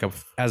 Like as like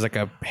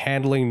a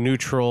handling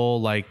neutral,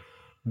 like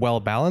well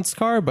balanced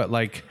car, but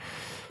like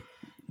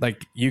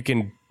you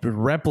can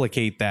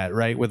replicate that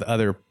right with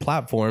other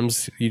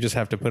platforms. You just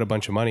have to put a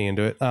bunch of money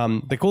into it.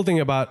 The cool thing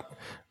about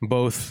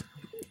both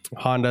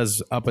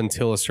Hondas up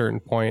until a certain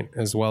point,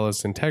 as well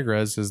as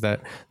Integras, is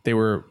that they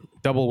were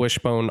double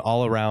wishbone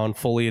all around,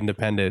 fully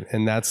independent,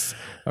 and that's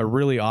a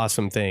really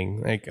awesome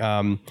thing. Like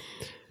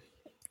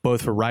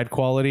both for ride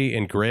quality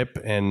and grip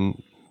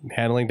and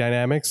handling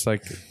dynamics,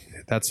 like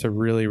that's a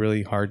really,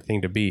 really hard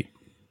thing to beat.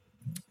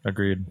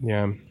 Agreed.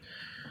 Yeah.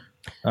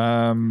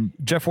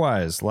 Jeff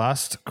Wise,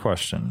 last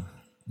question.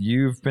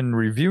 You've been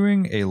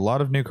reviewing a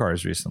lot of new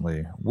cars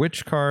recently.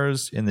 Which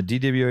cars in the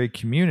DWA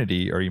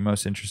community are you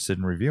most interested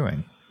in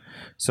reviewing?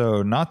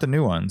 So not the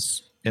new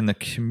ones. In the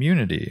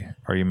community,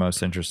 are you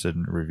most interested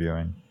in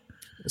reviewing?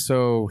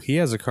 So he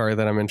has a car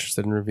that I'm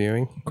interested in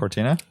reviewing.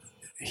 Cortina?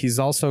 He's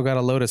also got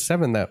a Lotus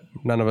 7 that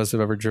none of us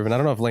have ever driven. I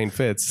don't know if Lane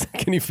fits.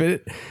 Can you fit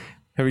it?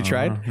 Have you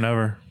tried?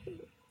 Never.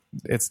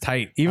 It's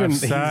tight. Even I've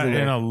he's sat in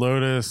in there. a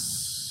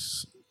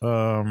Lotus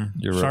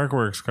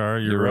Sharkworks car,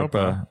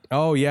 Europa.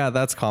 Oh yeah,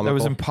 that's comical. That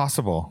was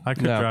impossible. I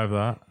could Yeah. drive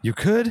that. You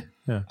could?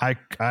 Yeah.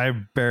 I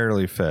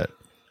barely fit.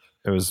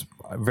 It was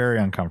very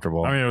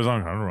uncomfortable. I mean, it was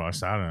uncomfortable. I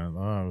sat in it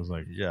though. I was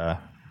like, yeah.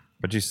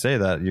 But you say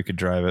that you could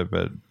drive it,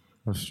 but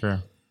that's true.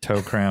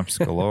 toe cramps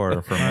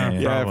galore for me.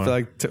 Yeah, Probably.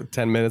 after like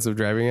 10 minutes of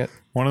driving it.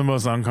 One of the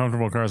most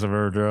uncomfortable cars I've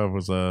ever drove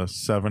was a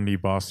 70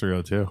 Boss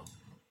 302.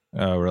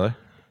 Oh, really?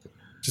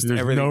 Just There's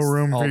no everything's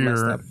room all for messed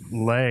your up.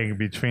 leg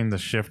between the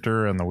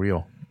shifter and the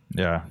wheel.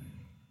 Yeah.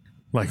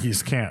 Like you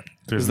just can't.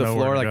 There's Is the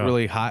nowhere floor to like go.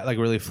 really hot, like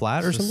really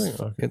flat or just something?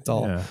 fucking- It's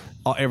all, yeah.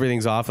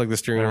 everything's off. Like the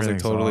steering wheel's like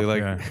Everything's totally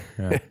off,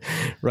 like yeah.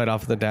 right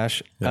off the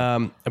dash.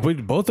 If we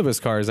did both of his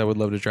cars, I would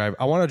love to drive.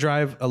 I want to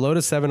drive a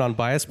Lotus 7 on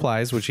bias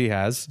plies, which he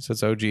has, so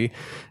it's OG,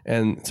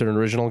 and it's an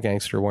original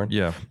gangster one.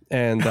 Yeah.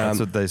 And That's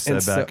what they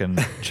said back in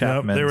Yep,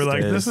 Chapman. they were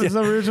like, "This is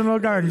original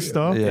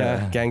gangsta."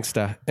 yeah,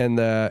 gangsta,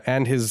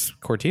 and his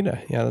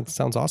Cortina. Yeah, that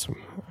sounds awesome.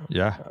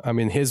 Yeah. I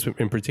mean, his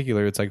in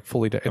particular, it's like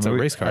fully. It's a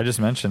race car. I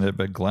just mentioned it,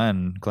 but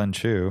Glenn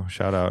Chu,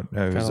 shout out,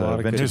 who's a lot of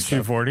good vintage His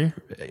 240.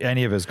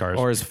 any of his cars.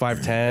 or his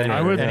 510.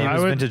 I would- any of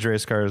his would- vintage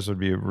race cars would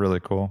be really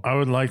cool. I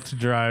would like to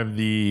drive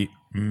the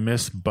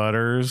Miss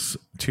Butters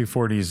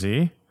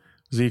 240Z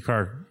Z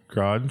Car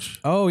Garage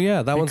Oh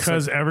yeah, that one's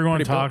because like everyone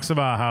pretty talks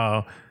about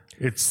how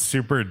it's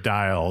super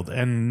dialed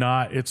and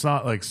it's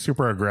not like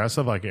super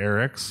aggressive like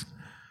Eric's,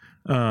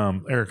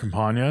 Eric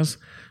Campagna's,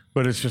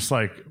 but it's just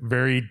like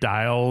very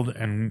dialed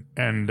and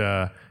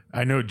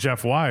I know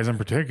Jeff Wise in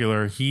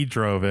particular, he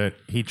drove it.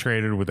 He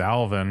traded with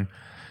Alvin.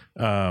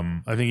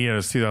 I think he had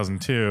his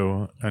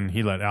 2002 and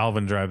he let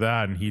Alvin drive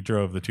that and he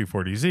drove the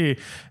 240Z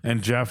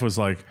and Jeff was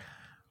like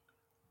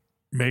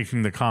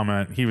making the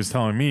comment, he was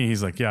telling me,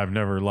 he's like, yeah, I've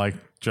never liked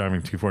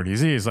driving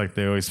 240Z. He's like,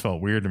 they always felt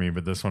weird to me,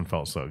 but this one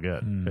felt so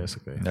good,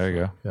 basically. There you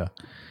go. Yeah.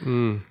 I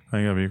think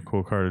that'd be a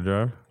cool car to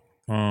drive.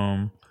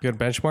 good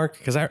benchmark.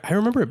 Because I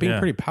remember it being Yeah.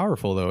 pretty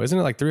powerful though. Isn't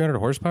it like 300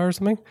 horsepower or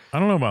something? I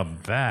don't know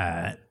about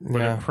that, but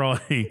Yeah. it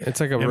probably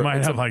It's like a. it might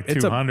it's have a- like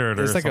it's 200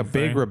 or It's like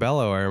something. a big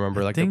Rebello. I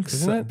remember. Like, I think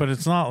isn't so, it? but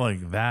it's not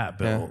like that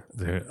built.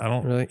 Dude. I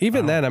don't Really?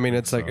 Even then, I mean,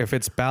 it's like if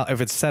it's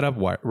if it's set up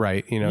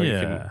right, you know,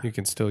 Yeah. you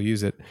can still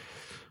use it.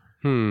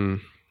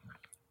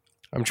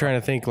 I'm trying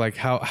to think like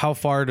how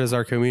far does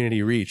our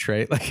community reach,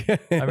 right? Like,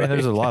 I mean,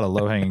 there's a lot of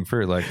low hanging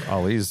fruit. Like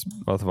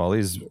both of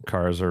Ali's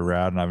cars are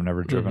rad, and I've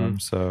never driven them.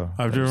 So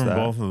I've there's driven that.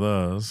 both of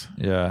those.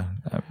 Yeah,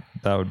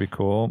 that would be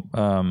cool.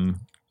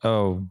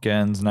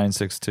 Gens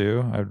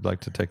 962. I'd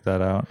like to take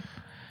that out.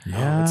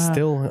 Yeah, it's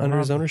still under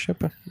his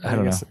ownership. I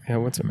don't know. Yeah,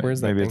 where's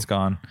that? Maybe thing? it's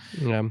gone.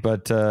 Yeah.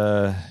 But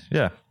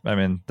yeah, I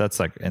mean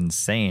that's like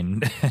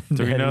insane.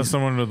 Do we know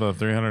someone with a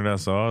 300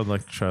 SO? I'd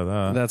like to try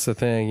that. That's the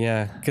thing,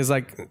 yeah. Because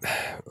like,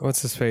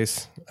 what's his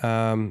face?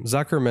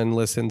 Zuckerman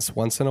listens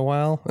once in a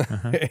while,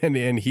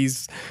 and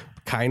he's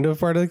kind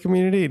of part of the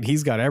community, and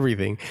he's got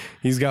everything.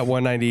 He's got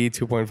 190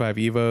 2.5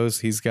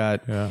 Evos. He's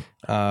got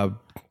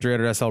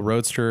 300 SL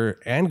Roadster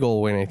and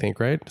Goldwing, I think.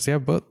 Right? Does he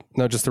have both?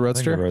 No, just the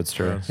Roadster. The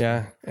Roadster.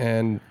 Yeah,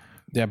 and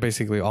yeah,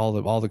 basically all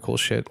the cool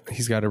shit.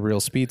 He's got a real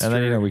speedster. And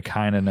then we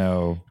kind of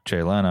know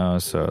Jay Leno,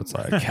 so it's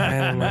like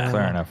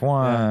McLaren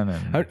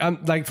F1. And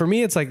I'm like, for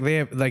me, it's like they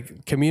have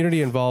like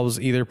community involves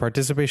either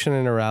participation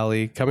in a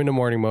rally, coming to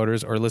Morning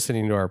Motors, or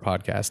listening to our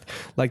podcast.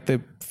 Like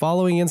the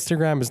following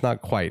Instagram is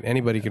not quite.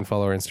 Anybody can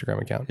follow our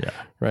Instagram account. Yeah.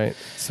 Right.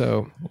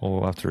 So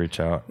we'll have to reach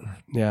out.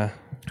 yeah.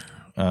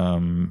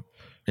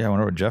 Yeah, I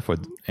wonder what Jeff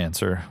would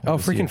answer. Oh,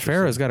 freaking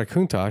Farah's got a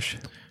Countach.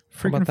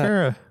 Freaking about that?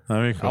 Farah.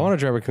 That'd be cool. I want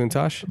to drive a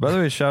Countach. By the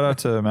way, shout out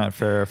to Matt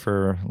Farah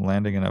for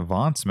landing in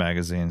Avance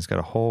magazine. He's got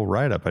a whole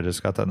write up. I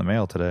just got that in the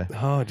mail today.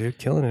 Oh, dude,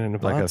 killing it in the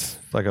box.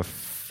 Like a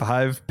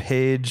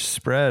 5-page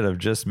spread of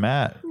just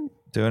Matt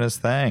doing his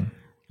thing.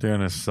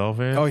 Doing a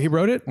selfie. Oh, he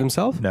wrote it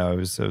himself? No, it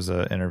was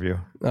an interview.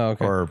 Oh,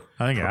 okay. Or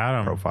I think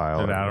Adam profile.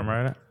 Did or Adam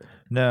whatever. write it?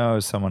 No, it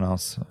was someone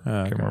else.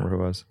 I can't remember who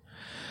it was.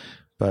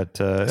 But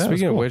yeah, it was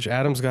Speaking of cool. which,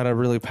 Adam's got a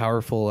really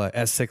powerful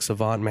S6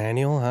 Avant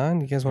manual, huh?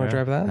 You guys want to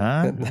drive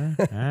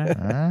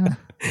that?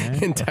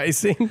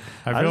 Enticing.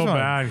 I I feel just wanna-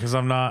 bad because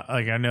I'm not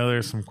like I know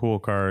there's some cool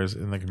cars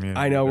in the community.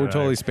 I know we're that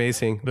totally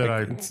spacing. that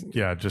Like,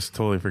 I just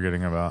totally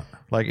forgetting about.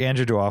 Like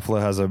Andrew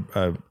Duafla has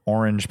a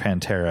orange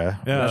Pantera.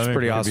 Yeah, That's I mean,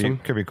 pretty awesome.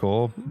 Could be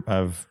cool.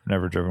 I've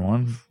never driven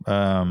one.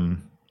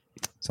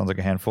 Sounds like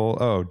a handful.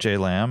 Oh, Jay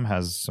Lamb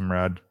has some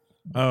rad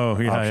Oh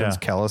yeah, options.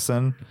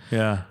 Kellison.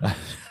 yeah.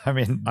 I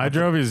mean, I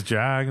drove his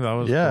Jag. That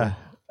was yeah.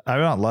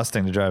 I'm not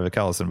lusting to drive a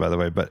Kellison, by the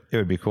way, but it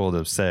would be cool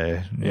to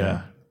say. cool.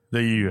 Yeah.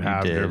 That you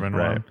have did, driven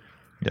right. one.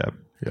 Yep.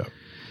 Yeah.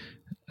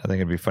 I think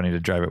it'd be funny to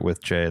drive it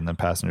with Jay in the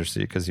passenger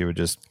seat because he would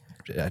just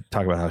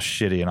talk about how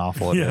shitty and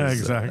awful it is. Yeah,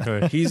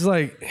 exactly. he's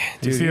like, Do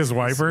dude, you see his he's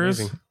wipers?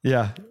 amazing.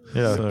 Yeah.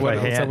 Yeah. So- My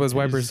What's hand- up with his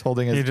wipers? he's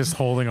holding his. He's just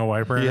holding a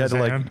wiper in He had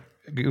his to hand.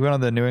 he went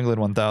on the New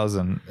England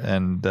 1000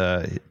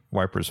 and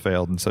wipers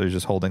failed, and so he's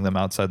just holding them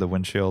outside the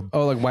windshield.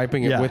 Oh, like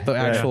wiping it Yeah, with the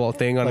yeah. actual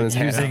thing on Like his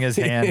hand. using his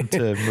hand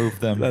to move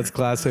them. That's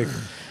classic.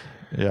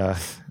 Yeah,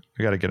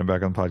 we got to get him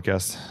back on the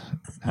podcast.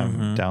 Have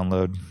him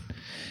download.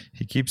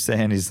 He keeps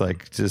saying he's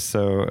like just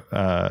so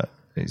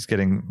he's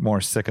getting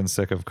more sick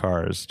of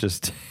cars.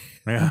 Just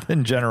Yeah.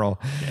 in general,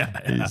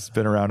 he's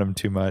been around them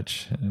too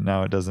much, and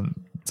now it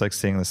doesn't. It's like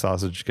seeing the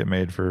sausage get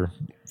made for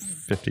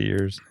 50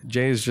 years.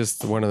 Jay is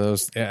just one of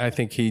those. I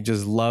think he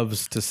just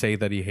loves to say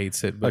that he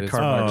hates it, but it's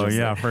car Oh just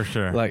yeah, for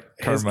sure. like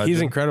he's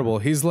Curmudgeon. incredible.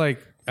 He's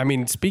like, I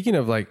mean, speaking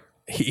of like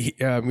he,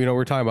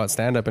 we're talking about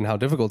stand up and how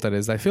difficult that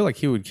is. I feel like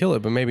he would kill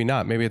it, but maybe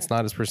not. Maybe it's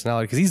not his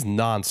personality because he's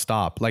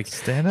nonstop. Like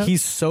Stand-up?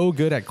 he's so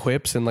good at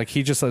quips and like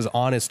he just is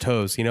on his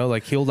toes.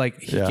 Like he'll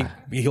like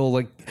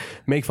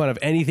make fun of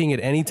anything at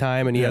any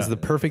time, and he has the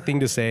perfect thing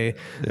to say.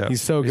 Yeah.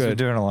 He's so He's been good.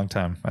 doing it a long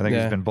time. I think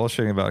Yeah. he's been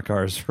bullshitting about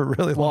cars for a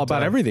really long Well, time.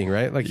 about everything,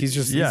 right? Like he's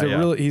just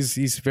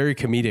he's very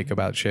comedic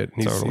about shit.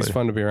 He's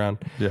fun to be around.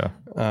 Yeah.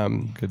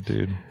 Good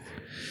dude.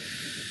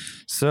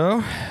 So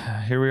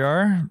here we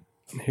are.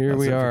 Here That's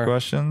we it for are.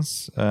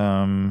 questions.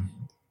 Yeah,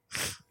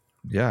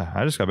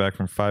 I just got back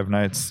from 5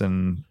 nights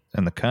in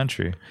the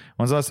country.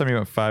 When's the last time you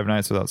went 5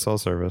 nights without cell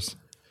service?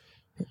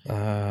 Like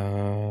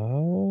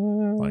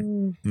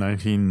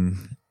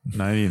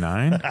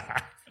 1999.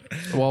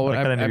 Well, I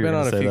kinda I've knew you were been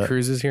on gonna a say few that.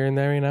 cruises here and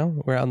there.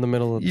 We're out in the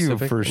middle of the You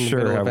Pacific, for in the sure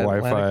middle have of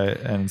Wi-Fi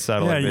Atlantic. and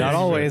satellite. Not base.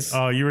 always.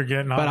 Oh, you were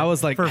getting on. But I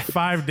was like- for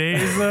 5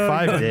 days though.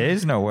 5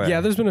 days? No way. Yeah,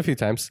 there's been a few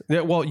times.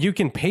 Yeah, well, you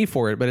can pay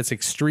for it, but it's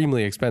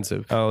extremely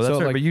expensive. Oh, that's so,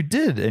 right. like, but you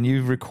did, and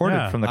you recorded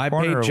Yeah. from the I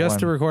corner paid of just one.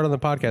 to record on the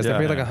podcast. Yeah. I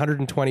paid like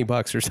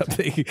 $120 or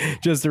something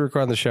just to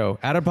record on the show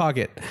out of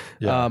pocket.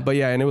 Yeah. But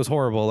yeah, and it was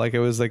horrible. Like it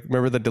was like,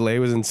 remember the delay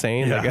was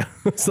insane. Yeah. Like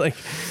it's like,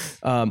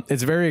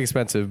 it's very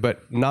expensive,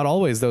 but not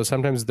always though.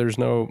 Sometimes there's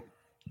no,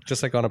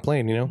 just like on a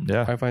plane, Yeah.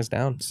 Wi-Fi's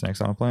down.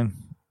 Snakes on a plane.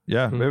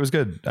 Yeah, it was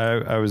good.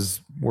 I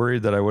was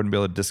worried that I wouldn't be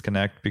able to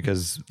disconnect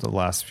because the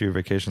last few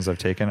vacations I've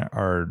taken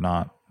are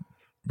not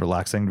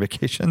relaxing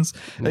vacations.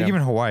 Like Yeah.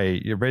 even Hawaii,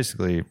 you're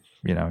basically,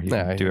 you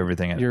can do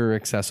everything. You're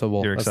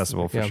accessible. You're That's-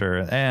 accessible for yeah.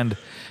 sure. And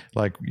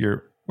like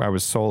I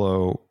was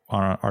solo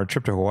on our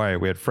trip to Hawaii.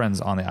 We had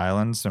friends on the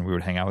islands and we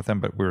would hang out with them,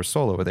 but we were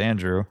solo with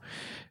Andrew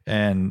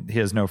and he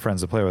has no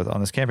friends to play with. On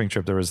this camping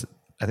trip,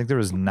 I think there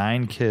was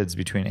 9 kids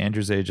between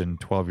Andrew's age and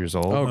 12 years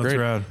old. Oh, That's great.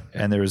 rad.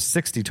 And there was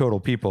 60 total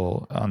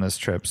people on this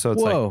trip. So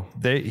it's Whoa.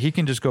 like he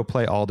can just go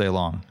play all day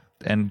long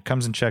and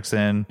comes and checks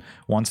in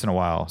once in a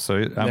while. So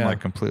I'm Yeah.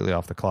 like completely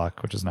off the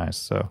clock, which is nice.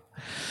 So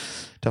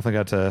definitely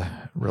got to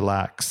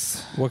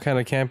relax. What kind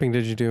of camping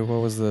did you do?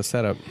 What was the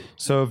setup?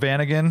 So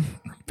Vanagon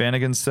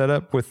set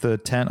up with the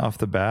tent off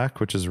the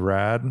back, which is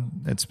rad.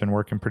 It's been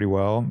working pretty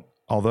well.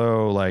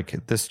 Although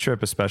like this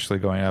trip, especially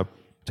going up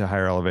to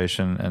higher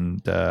elevation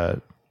and,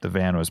 the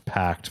van was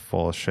packed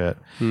full of shit.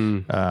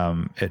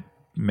 It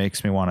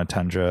makes me want a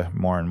Tundra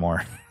more and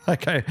more.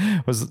 Like I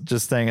was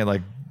just saying it,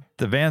 like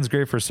the van's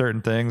great for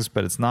certain things,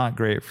 but it's not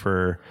great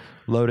for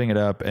loading it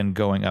up and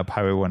going up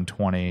Highway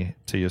 120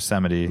 to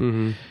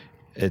Yosemite.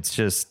 It's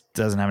just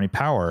doesn't have any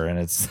power and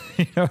it's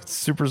it's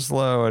super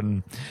slow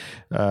and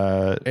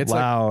It's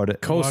loud.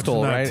 like coastal,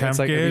 Watching that right? temp It's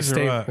like if you gauge or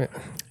stay. what?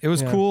 It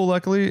was cool.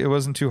 Luckily, it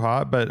wasn't too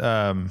hot, but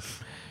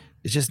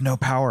it's just no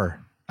power.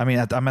 I mean,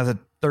 I'm at the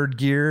 3rd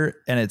gear,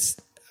 and it's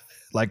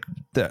like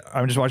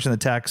I'm just watching the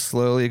tach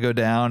slowly go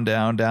down,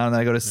 down, down, and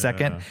then I go to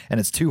 2nd, and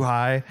it's too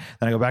high.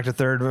 Then I go back to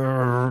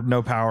 3rd,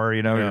 no power.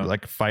 You're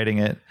like fighting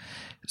it.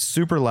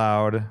 Super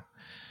loud.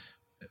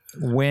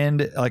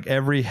 Wind, like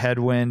every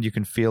headwind, you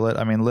can feel it.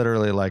 I mean,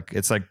 literally, like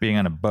it's like being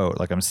on a boat.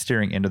 Like I'm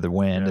steering into the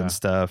wind and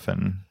stuff,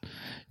 and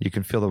you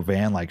can feel the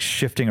van like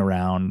shifting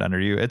around under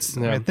you. It's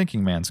I mean,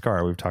 thinking man's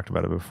car. We've talked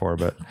about it before,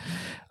 but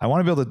I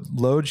want to be able to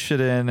load shit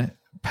in,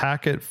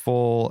 pack it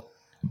full,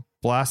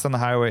 blast on the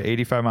highway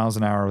 85 miles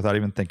an hour without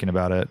even thinking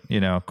about it.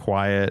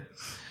 Quiet,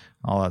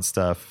 all that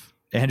stuff.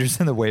 Andrew's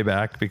in the way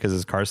back because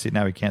his car seat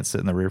now he can't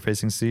sit in the rear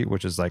facing seat,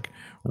 which is like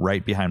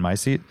right behind my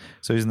seat.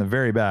 So he's in the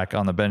very back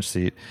on the bench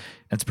seat.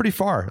 And it's pretty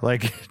far.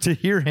 Like to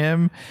hear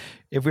him,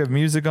 if we have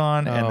music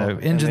on and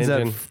the engine's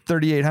at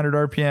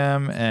 3,800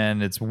 RPM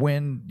and it's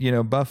wind,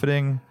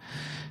 buffeting,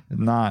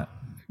 not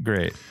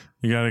great.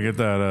 You got to get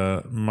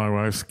that. My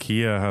wife's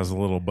Kia has a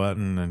little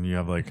button, and you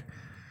have like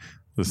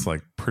this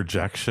like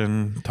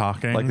projection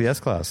talking, Like the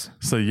S-Class.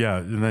 So yeah,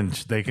 and then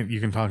you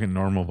can talk in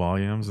normal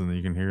volumes, and then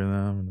you can hear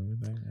them and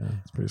everything. Yeah,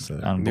 it's pretty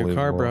sick. New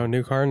car, bro.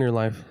 New car in your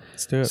life.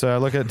 Let's do it. So I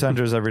look at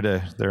Tundras every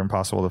day. They're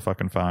impossible to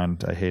fucking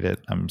find. I hate it.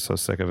 I'm so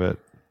sick of it.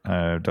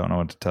 I don't know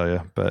what to tell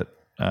you, but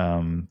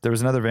there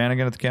was another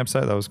Vanagon at the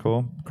campsite. That was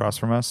cool. Across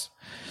from us,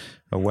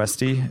 a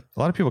Westie. A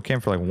lot of people came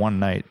for like one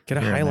night. Get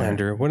a here and there.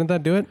 Highlander. Wouldn't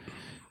that do it?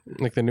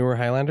 Like the newer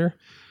Highlander?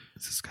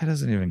 This guy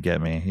doesn't even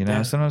get me.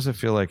 Sometimes I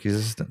feel like he's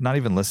just not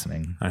even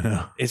listening. I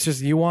know. It's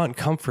just you want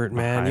comfort,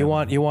 man. You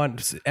want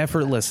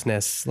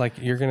effortlessness. Like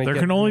you're gonna. There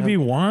can only be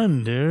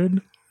one,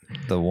 dude.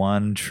 The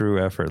one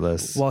true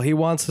effortless. Well, he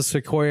wants a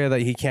Sequoia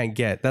that he can't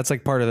get. That's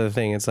like part of the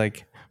thing. It's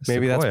like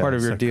maybe that's Sequoia, part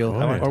of your deal.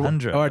 Sequoia. A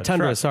Tundra. Or a A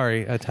Tundra. truck.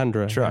 Sorry, a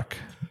Tundra. Truck.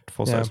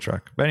 Full size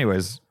truck. But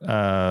anyways,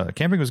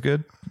 camping was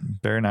good.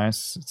 Very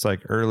nice. It's like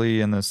early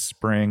in the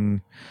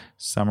spring,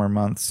 summer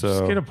months. So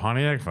Just get a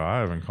Pontiac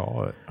 5 and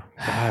call it.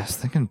 I was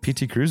thinking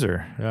PT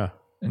Cruiser Yeah.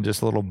 and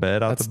just a little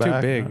bed out That's the too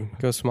back. big.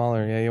 Go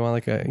smaller. Yeah, you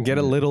want like get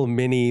a little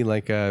mini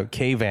like a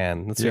K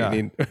van. That's what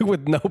you need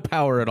with no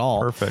power at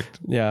all. Perfect.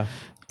 Yeah.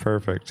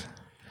 Perfect.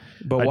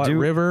 But I what do-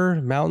 river,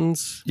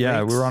 mountains?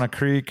 Yeah, lakes? we were on a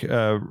creek,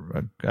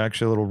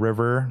 actually a little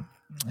river,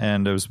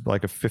 and it was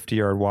like a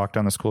 50-yard walk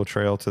down the school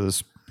trail to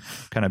this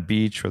kind of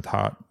beach with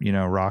hot,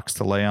 rocks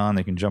to lay on.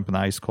 They can jump in the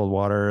ice cold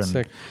water and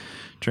Sick.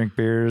 drink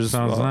beers.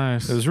 Sounds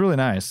nice. It was really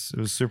nice. It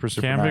was super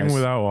Camping nice.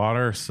 without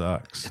water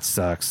sucks. It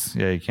sucks.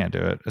 Yeah, you can't do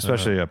it,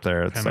 especially up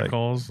there. It's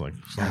Chemicals,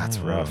 it's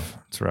rough.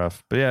 It's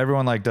rough. But yeah,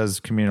 everyone like does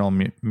communal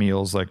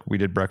meals. Like we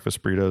did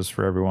breakfast burritos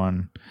for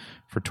everyone,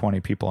 for 20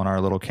 people in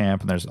our little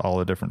camp, and there's all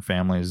the different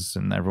families,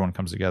 and everyone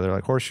comes together,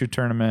 like horseshoe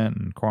tournament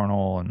and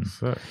cornhole and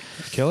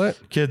Kill it.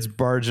 kids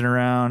barging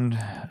around.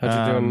 How'd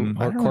you doing?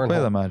 I didn't really play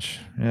Cornhole? that much.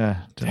 Yeah,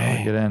 didn't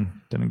really get in.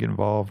 Didn't get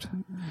involved.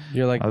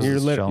 You're like I was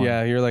just chilling.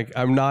 you're like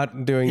I'm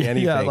not doing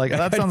anything. Yeah, like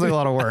that sounds like a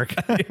lot of work.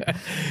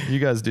 You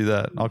guys do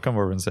that. I'll come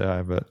over and say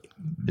hi. But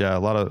yeah, a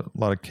lot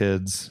of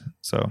kids.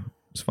 So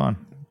it's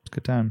fun. It's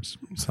good times.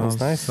 Sounds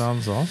nice.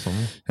 Sounds awesome.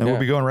 And Yeah. we'll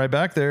be going right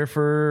back there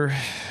for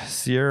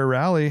Sierra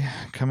Rally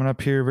coming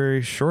up here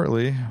very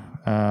shortly.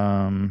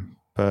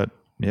 But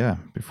yeah,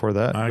 before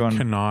that, I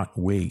cannot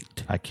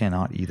wait. I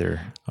cannot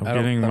either. I'm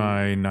getting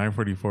my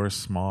 944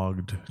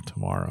 smogged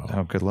tomorrow.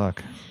 Oh, good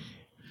luck.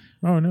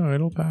 Oh no,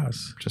 it'll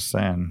pass. Just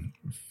saying,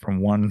 from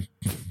one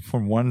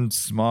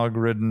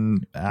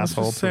smog-ridden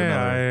asshole Let's to say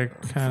another.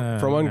 I kind of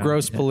From one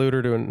gross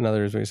polluter to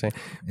another is what you're saying.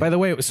 By the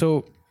way,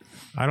 so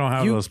I don't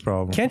have those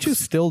problems. can't you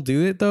still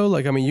do it though?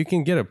 Like, I mean, you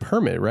can get a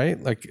permit,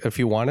 right? Like if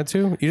you wanted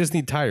to, you just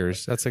need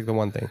tires. That's like the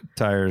one thing.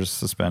 Tires,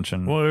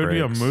 suspension. Well, it would be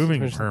a brakes.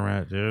 moving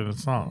permit, dude.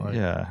 It's not like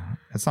Yeah,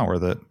 it's not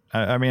worth it.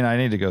 I mean, I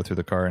need to go through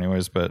the car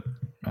anyways, but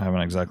I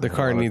haven't exactly. The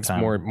car had a lot of needs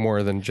time.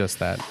 more than just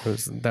that.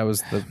 That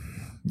was the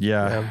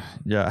Yeah.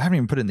 I haven't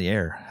even put it in the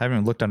air. I haven't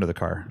even looked under the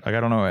car. Like I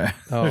don't know.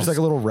 There's like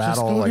a little just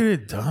rattle. go Like get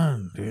it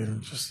done,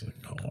 dude. Just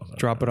like, go on.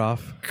 drop it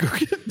off. go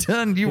get it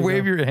done. You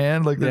wave your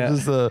hand like Yeah.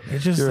 there's just a. It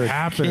just you're a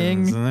happens,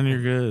 king. and then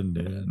you're good,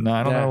 dude. No,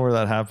 I don't Yeah. know where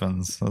that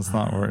happens. That's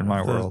not where in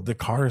my world. The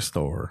car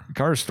store.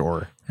 Car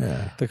store.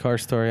 Yeah. The car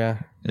store, yeah.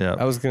 Yeah.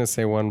 I was gonna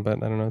say one, but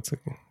I don't know. It's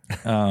okay.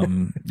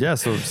 Yeah.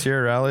 So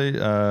Sierra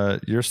Rally,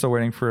 you're still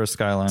waiting for a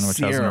Skyline, which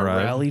hasn't Sierra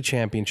arrived. Rally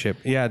Championship.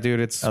 Yeah, dude.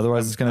 It's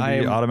Otherwise, it's going to be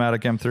I'm-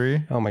 automatic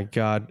M3. Oh my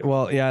god.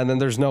 Well, yeah, and then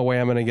there's no way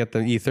I'm gonna get the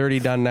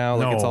E30 done now.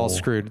 Like it's all No.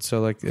 screwed.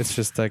 So like it's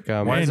just like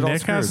Why Hey, is it all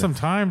Nick has screwed? some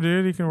time,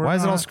 dude. He can work Why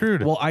is it on all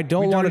screwed? Well, I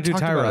don't We want to already do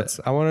talked tie about rods.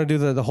 I want to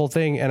do the whole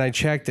thing, and I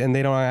checked, and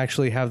they don't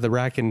actually have the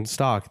rack in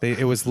stock.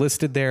 It was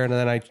listed there, and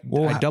then I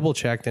double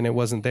checked, and it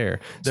wasn't there.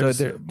 So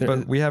There's-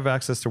 but we have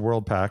access to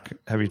World Pack.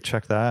 Have you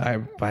checked that?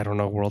 I don't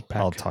know World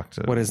Pack. I'll talk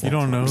to What is You that?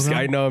 don't know them?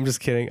 I know. I'm just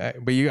kidding.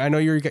 But I know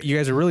you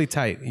guys are really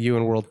tight. You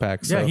and World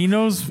Pack. So. Yeah, he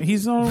knows.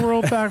 He's known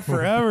World Pack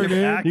forever,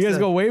 dude. You guys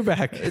go way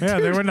back. Yeah,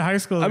 they went to high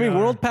school. I mean, together.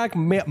 World Pack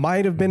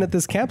might have been at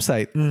this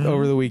campsite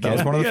over the weekend. That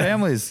was one of the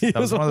families. That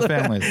was one of the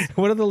families.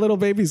 What are the little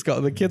babies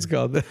called? The kids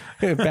called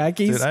Backies.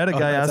 Dude, I had a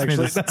guy that's ask me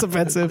actually- this- That's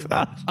offensive.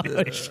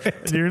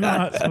 You're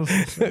not. supposed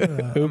to say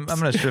that. I'm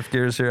going to shift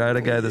gears here. I had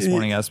a guy this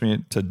morning ask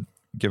me to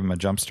give him a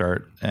jump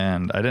start,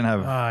 and I didn't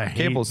have I hate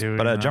cables, doing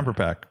but I had a that. jumper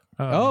pack.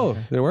 Oh,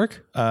 did it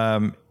work?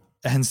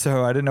 And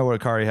so I didn't know what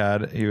car he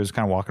had. He was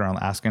kind of walking around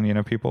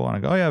asking, people, and I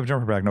go, "Oh yeah, I have a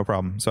jumper pack, no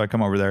problem." So I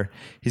come over there.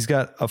 He's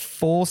got a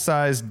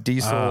full-size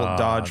diesel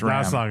Dodge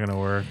Ram, That's not gonna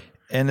work.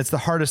 and it's the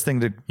hardest thing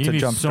to You need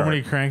jump so start.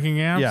 many cranking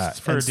amps Yeah,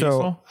 for a and so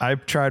diesel. I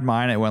tried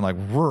mine. It went like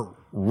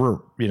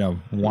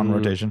one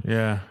rotation.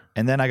 Yeah.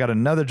 And then I got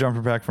another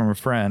jumper pack from a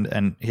friend,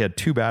 and he had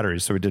 2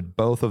 batteries. So we did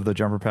both of the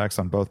jumper packs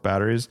on both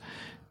batteries.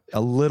 A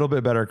little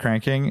bit better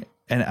cranking.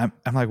 And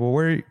I'm like, well,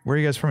 where are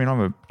you guys from? You don't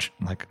have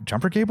like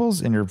jumper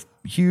cables in your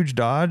huge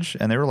Dodge?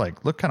 And they were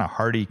like, look, kind of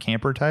hardy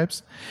camper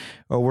types.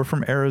 Oh, we're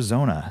from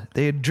Arizona.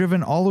 They had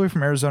driven all the way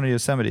from Arizona to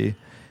Yosemite,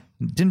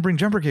 didn't bring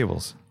jumper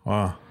cables.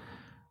 Wow.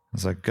 I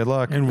was like, good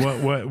luck. And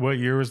what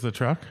year was the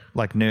truck?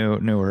 Like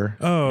newer.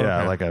 Oh, yeah,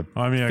 okay. like a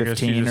I mean, I guess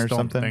 15 you just or don't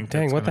something. think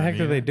Dang, that's what the gonna heck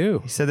did be they it. do?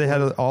 He said they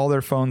had all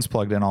their phones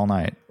plugged in all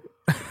night.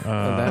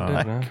 That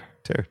did, no.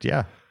 Dude,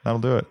 yeah, that'll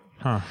do it.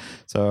 Huh.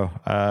 So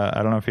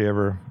I don't know if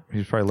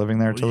he's probably living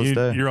there till this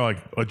day. You're like,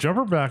 a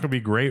jumper pack would be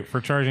great for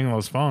charging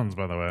those phones,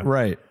 by the way.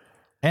 Right.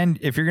 And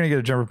if you're going to get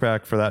a jumper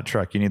pack for that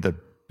truck, you need the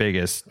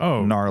biggest,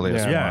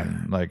 gnarliest yeah.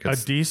 one. Like A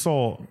it's,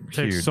 diesel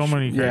takes huge. so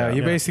many. Yeah,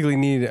 you basically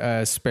need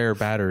a spare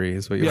battery.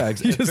 Is what you Yeah, you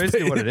it's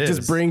basically what it is.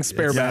 Just bring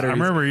spare Yeah, I batteries.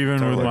 remember even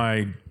Totally. with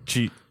my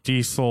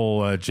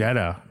diesel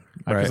Jetta,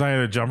 because Right. I had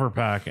a jumper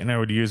pack and I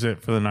would use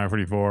it for the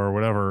 944 or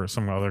whatever,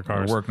 some other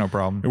cars. work no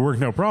problem. It worked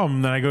no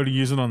problem. Then I go to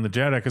use it on the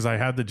Jetta because I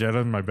had the Jetta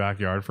in my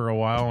backyard for a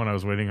while when I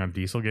was waiting on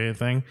Dieselgate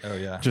thing. Oh,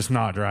 yeah. Just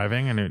not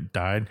driving, and it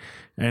died.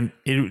 And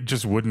it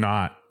just would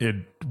not do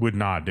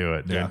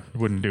it, dude. Yeah. It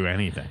wouldn't do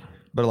anything.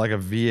 But like a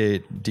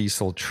V8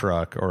 diesel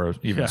truck or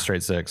even Yeah. a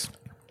straight 6,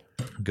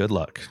 good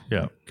luck.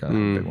 Yeah. Got a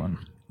big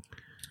one.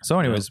 So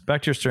anyways,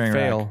 back to your steering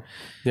rack. Fail.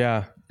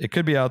 Yeah. It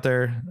could be out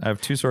there. I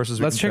have 2 sources.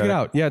 Let's check it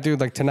out. Yeah,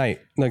 dude, like tonight.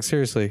 Like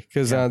seriously,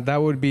 because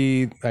that would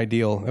be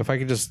ideal. If I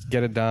could just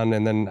get it done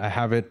and then I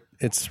have it,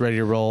 it's ready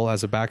to roll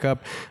as a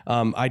backup.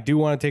 I do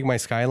want to take my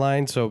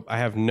Skyline, so I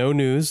have no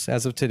news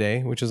as of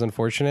today, which is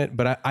unfortunate.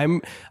 But I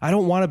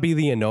don't want to be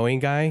the annoying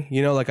guy.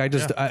 Like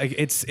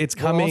it's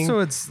coming. Also,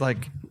 it's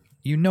like,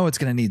 it's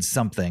going to need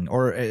something,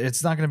 or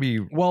it's not going to be.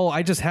 Well,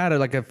 I just had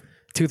like a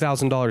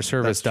 $2,000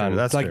 service That's true, done.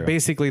 that's like true.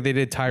 basically they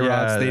did tie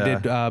rods, they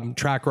did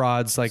track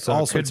rods, like So all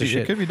it could sorts of be-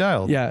 shit. It could be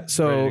dialed. Yeah, Ready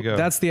so to go.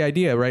 that's the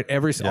idea, right?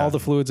 All the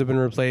fluids have been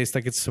replaced.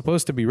 Like it's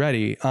supposed to be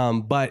ready,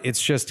 but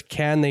it's just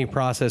can they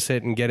process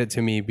it and get it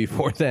to me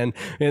before then?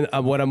 And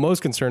what I'm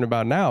most concerned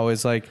about now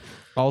is like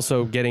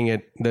also getting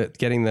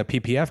the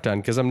PPF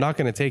done because I'm not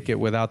going to take it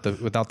without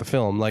the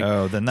film. Like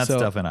Oh, then that's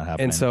definitely not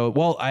happening. And so,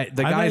 well, the I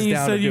guys thought you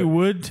down said to you do-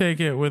 would take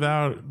it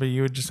without, but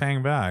you would just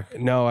hang back.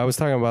 No, I was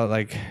talking about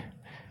like.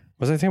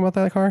 Was I talking about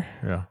that car?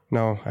 Yeah.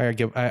 No,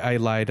 I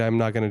lied. I'm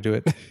not going to do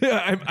it.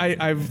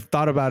 I've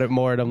thought about it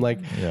more, and I'm like,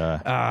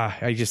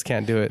 I just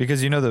can't do it.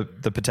 Because you know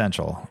the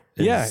potential.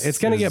 It's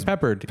going to get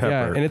peppered.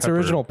 Yeah, and it's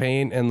original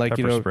paint, and like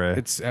pepper spray.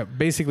 it's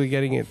basically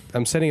getting it.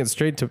 I'm sending it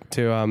straight to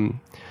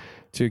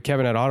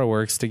Kevin at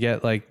AutoWorks to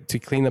get to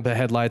clean up the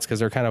headlights because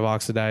they're kind of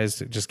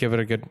oxidized. Just give it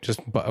a good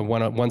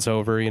once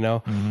over,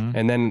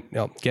 and then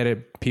get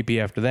it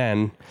PPF'd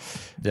then.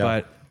 Yeah.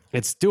 But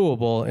it's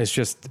doable. It's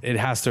just it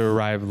has to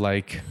arrive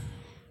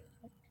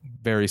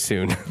very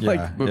soon,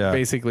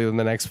 basically in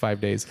the next 5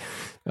 days.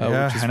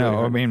 Yeah, which is I know. really I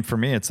hard. mean, for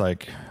me, it's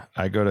like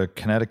I go to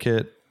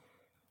Connecticut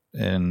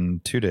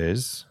in 2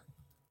 days,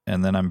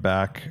 and then I'm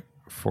back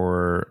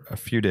for a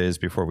few days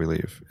before we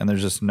leave, and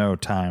there's just no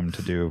time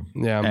to do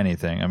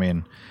anything. I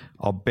mean,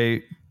 I'll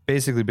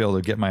basically be able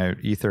to get my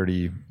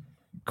E30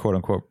 quote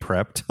unquote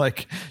prepped,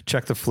 like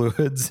check the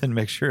fluids and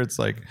make sure it's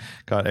like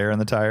got air in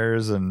the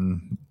tires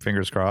and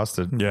fingers crossed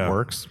it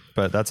works.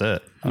 But that's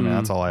it. I mean,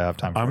 that's all I have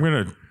time for. I'm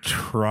going to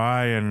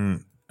try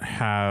and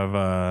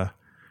have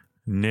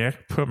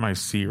Nick put my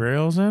seat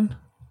rails in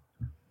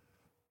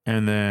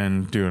and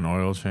then do an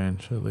oil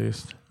change at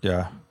least.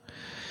 Yeah.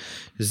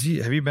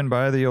 Have you been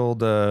by the old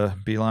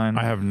Beeline?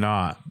 I have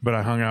not, but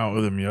I hung out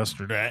with him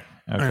yesterday.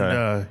 Okay.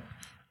 And,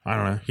 I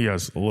don't know. He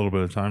has a little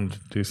bit of time to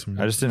do some.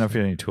 I just didn't know if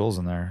you had any tools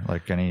in there,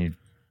 like any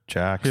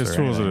jacks. He has or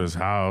tools anything. at his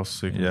house,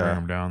 so you can Yeah. bring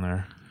them down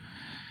there.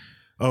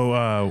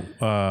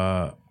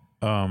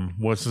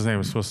 What's his name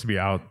is supposed to be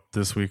out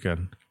this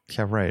weekend,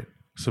 Yeah, right.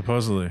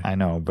 supposedly. I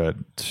know, but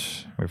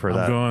we've heard I'm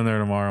that. going there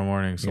tomorrow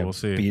morning, so we'll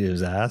see. Beat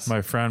his ass.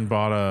 My friend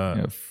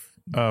bought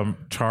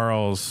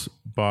Charles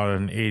bought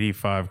an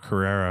 85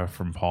 Carrera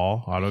from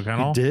Paul Auto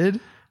Kennel. Did?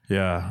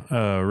 Yeah,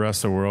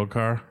 rest of world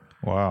car.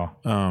 Wow.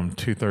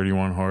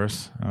 231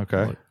 horse.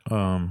 Okay.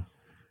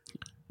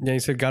 Yeah, you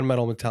said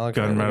gunmetal metallic.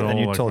 Gunmetal. And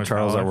you like told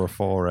Charles that metallic. we're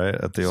full, right?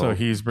 At the So old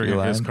he's bringing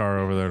his Beeline? car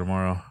over there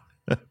tomorrow.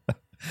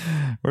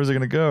 Where's it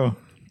going to go?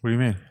 What do you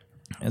mean?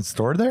 It's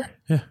stored there?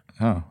 Yeah.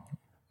 Oh.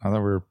 I thought we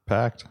were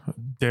packed.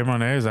 Dave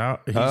Monet is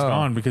out. He's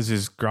gone because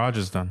his garage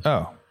is done.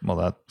 Oh. Well,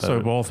 that So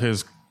both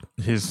his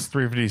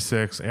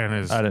 356 and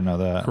his I didn't know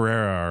that.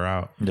 Carrera are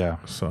out. Yeah.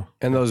 So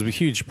And those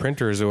huge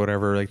printers or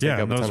whatever, like take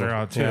yeah, up a those ton are of-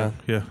 out too. Yeah.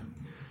 Yeah.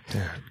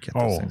 Dude, get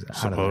those things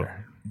out of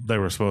there. They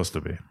were supposed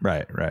to be.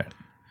 Right.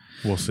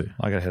 We'll see.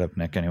 I got to hit up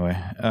Nick anyway.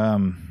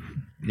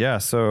 Yeah.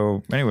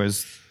 So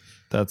anyways,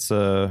 that's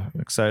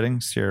exciting.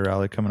 Sierra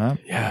Rally coming up.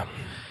 Yeah.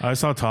 I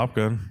saw Top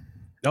Gun.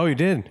 Oh, you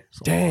did?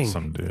 Dang.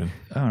 Awesome, dude.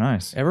 Oh,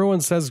 nice.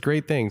 Everyone says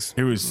great things.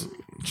 It was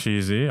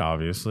cheesy,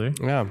 obviously,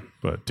 Yeah.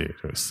 but dude,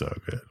 it was so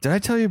good. Did I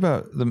tell you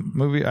about the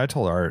movie? I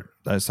told Art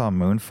I saw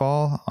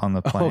Moonfall on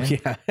the plane.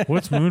 Oh, yeah.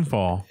 What's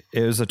Moonfall?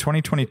 It was a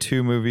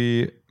 2022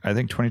 movie, I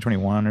think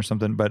 2021 or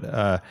something,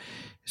 but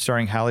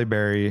starring Halle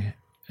Berry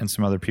and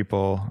some other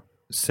people.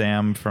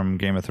 Sam from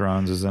Game of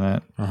Thrones is in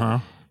it. Uh-huh.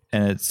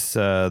 And it's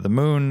the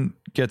moon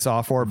gets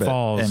off orbit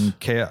Falls. and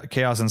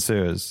chaos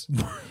ensues.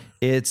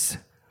 It's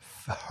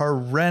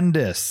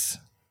horrendous.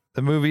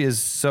 The movie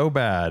is so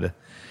bad.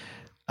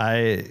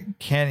 I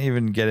can't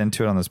even get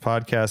into it on this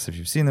podcast. If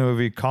you've seen the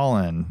movie, call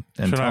in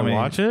and Should tell I me.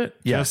 watch it?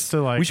 Yes. Just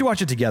to We should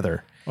watch it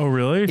together. Oh,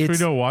 really? Should we It's-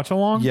 do a watch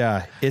along?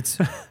 Yeah, it's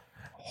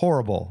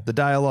horrible. The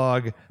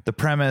dialogue, the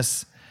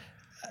premise,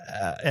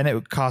 and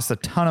it cost a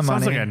ton of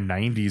Sounds money. like a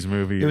 90s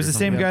movie. It was the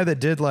same guy that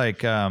did like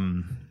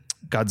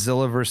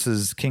Godzilla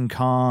versus King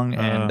Kong,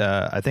 and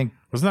I think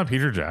Wasn't that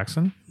Peter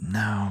Jackson?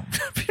 no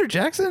Peter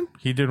Jackson.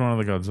 He did one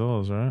of the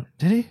Godzillas, right?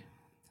 Did he?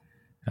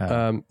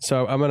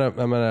 So I'm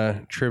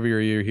gonna trivia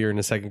you here in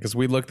a second because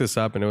we looked this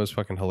up and it was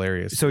fucking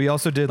hilarious. So he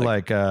also did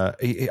like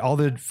all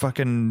the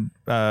fucking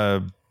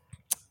end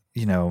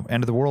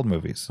of the world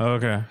movies. Oh,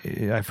 okay.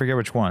 I forget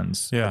which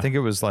ones. Yeah. I think it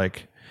was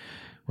like,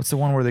 what's the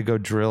one where they go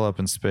drill up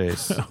in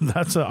space?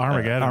 That's a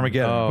Armageddon.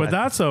 Armageddon. Oh, But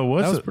that's a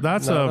what's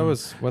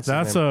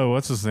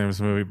his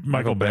name's movie?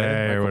 Michael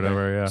Bay or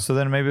whatever. Yeah. So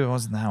then maybe it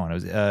wasn't that one. It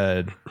was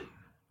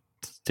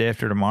Day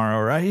After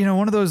Tomorrow, right?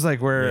 One of those like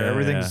where Yeah,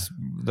 everything's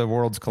the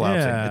world's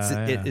collapsing.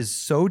 Yeah, It is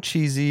so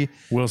cheesy,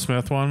 Will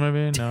Smith one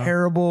maybe? No.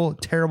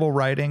 terrible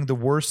writing, the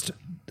worst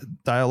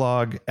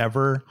dialogue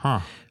ever. Huh.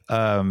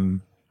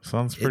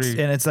 Sounds pretty.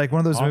 It's like one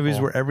of those movies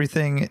awful. where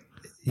everything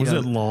Was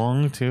it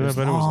long too? I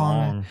bet it was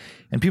long.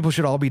 and people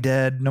should all be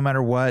dead no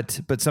matter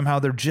what, but somehow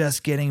they're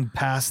just getting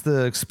past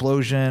the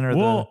explosion or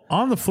Well,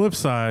 on the flip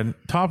side,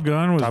 Top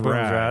Gun was Gun was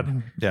rad.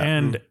 rad. Yeah.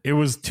 And it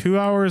was 2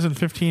 hours and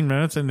 15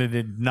 minutes, and it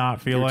did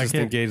not feel like just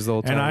it. engaged the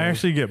whole time, And I yeah.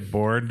 actually get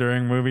bored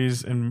during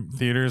movies in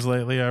theaters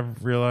lately,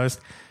 I've realized.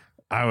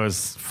 I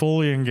was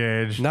fully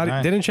engaged.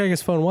 Didn't check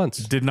his phone once.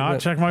 Did not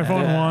check my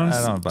phone once.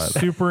 I don't buy that.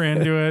 Super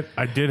into it.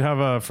 I did have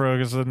a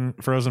frozen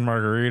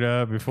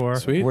margarita before.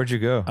 Sweet. Where'd you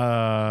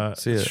go?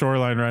 See it.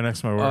 Shoreline right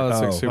next to my work. Oh,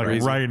 that's like super like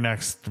easy. right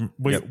next.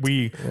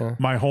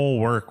 My whole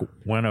work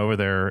went over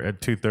there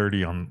at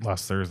 2:30 on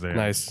last Thursday.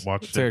 Nice.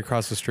 Watched It's like it.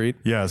 across the street.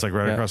 Yeah, it's like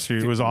right across the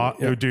street. It was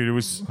dude. It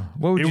was.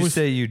 What would it you was,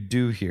 say you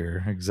do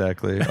here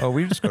exactly? Oh,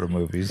 we just go to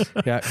movies.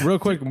 Yeah, real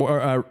quick,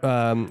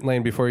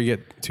 Lane, before you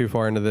get too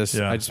far into this,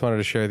 I just wanted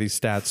to share these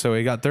stats. So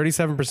it got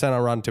 37%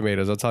 on Rotten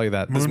Tomatoes. I'll tell you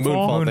that. This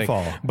Moonfall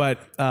thing.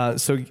 But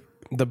so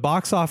the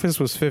box office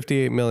was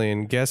 58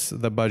 million. Guess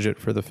the budget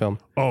for the film.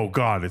 Oh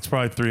God, it's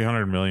probably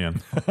 300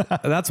 million.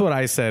 That's what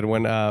I said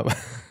when I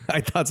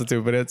thought so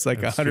too, but it's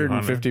like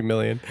 150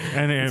 million.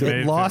 And it It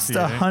made lost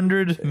 58.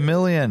 100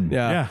 million.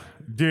 Yeah,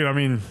 dude. I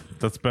mean,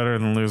 that's better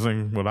than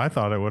losing what I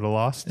thought it would have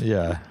lost.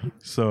 Yeah.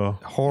 So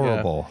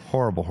Horrible.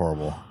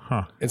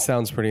 It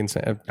sounds pretty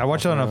insane. I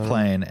watched it on a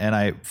plane and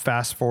I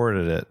fast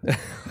forwarded it.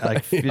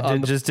 Like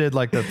just did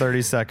like the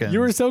 30 seconds. You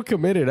were so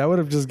committed. I would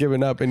have just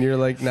given up, and you're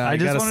like, "Nah, I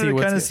just wanted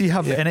to kind of see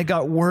how, Yeah. and it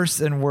got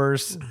worse and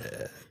worse.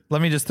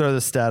 Let me just throw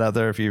this stat out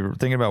there. If you're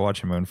thinking about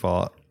watching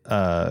Moonfall,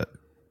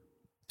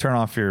 turn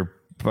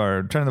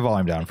the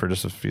volume down for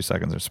just a few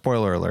seconds. Or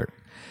spoiler alert: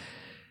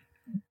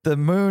 the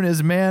moon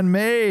is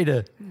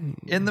man-made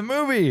in the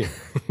movie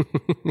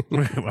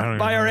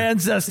by our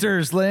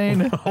ancestors,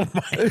 Lane.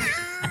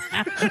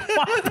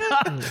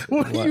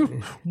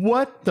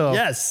 What the?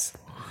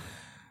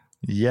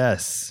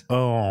 Yes.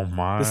 Oh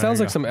my! It sounds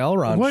like some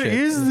Elrond. What shit.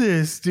 is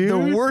this, dude?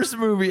 The worst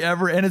movie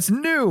ever, and it's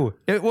new.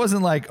 It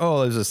wasn't like,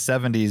 oh, it was a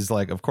 70s,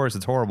 like, of course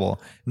it's horrible.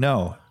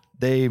 No,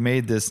 they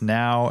made this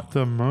now.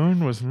 The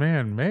moon was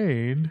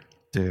man-made.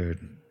 Dude.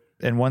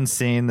 In one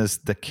scene,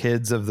 the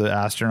kids of the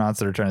astronauts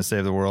that are trying to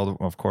save the world,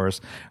 of course,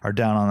 are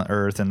down on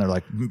Earth, and they're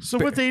like, So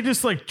what? They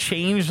just like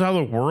changed how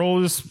the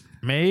world is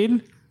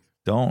made?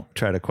 don't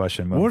try to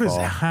question Moonfall. What is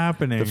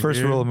happening? The first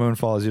dude? rule of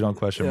Moonfall is you don't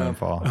question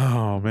Moonfall.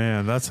 Oh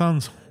man, that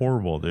sounds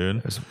horrible,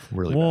 dude. It's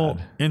really Well,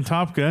 bad. in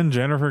Top Gun,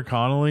 Jennifer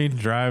Connelly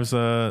drives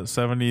a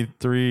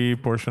 73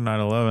 Porsche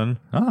 911.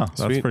 Oh,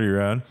 That's Sweet. pretty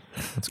rad.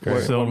 that's great.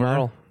 What Silver.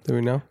 model? Do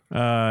we know?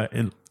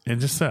 And it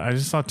just said, I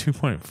just saw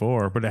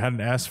 2.4, but it had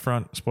an S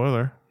front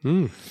spoiler.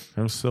 It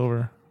was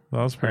silver.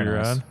 That was pretty Very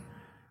nice.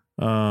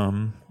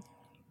 rad.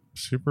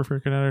 Super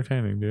freaking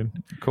entertaining, dude.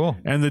 Cool.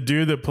 And the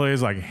dude that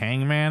plays like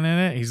Hangman in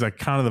it, he's like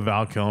kind of the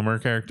Val Kilmer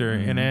character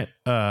in it.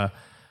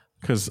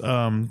 Because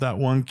that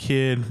one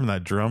kid from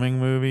that drumming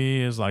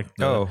movie is like,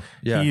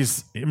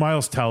 he's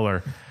Miles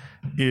Teller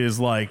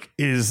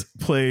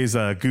plays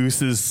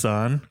Goose's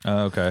son. Oh,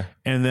 okay.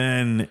 And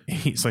then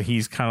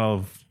he's kind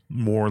of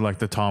more like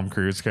the Tom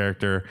Cruise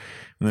character.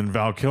 And then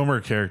Val Kilmer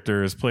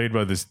character is played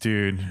by this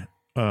dude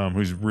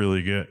who's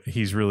really good.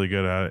 He's really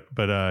good at it.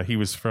 But he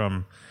was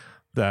from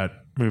that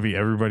movie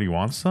Everybody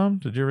Wants Some.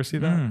 Did you ever see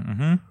that?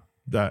 Mm-hmm.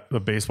 The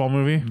baseball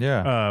movie?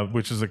 Yeah.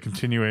 Which is a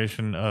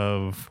continuation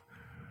of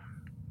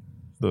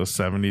the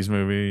 70s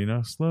movie, you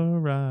know, Slow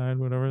Ride,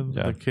 whatever.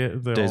 Yeah. The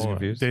kid, Dazed and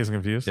Confused. Dazed and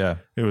Confused. Yeah.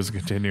 It was a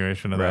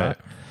continuation of Right.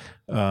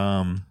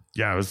 that.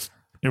 Yeah,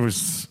 it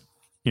was,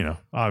 you know,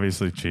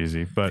 obviously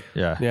cheesy, but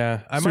Yeah.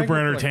 Yeah, I might super go for,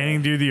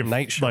 entertaining, dude. The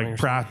Night Showing or like something.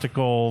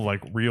 practical,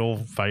 like real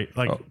fight,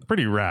 like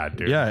pretty rad,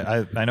 dude.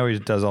 Yeah, I know he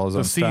does all his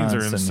own scenes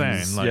are stunts and insane.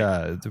 he's- Like,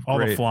 it's all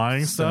the great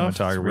flying stuff, it's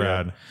cinematography.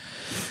 rad.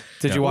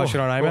 Did you watch it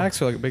on IMAX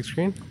or like a big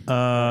screen?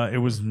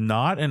 It was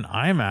not an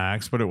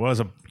IMAX, but it was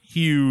a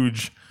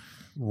huge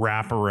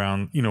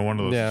wraparound, you know, one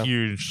of those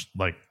huge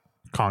like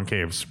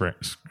concave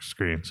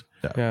screens.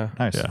 Yeah.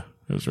 Nice. Yeah,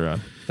 it was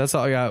rad. That's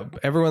all. Yeah,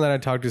 everyone that I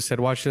talked to said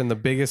watch it in the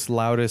biggest,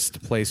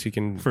 loudest place you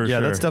can. For Yeah,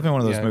 sure. that's definitely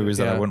one of those Yeah, movies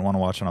that I yeah. wouldn't want to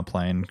watch on a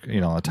plane, you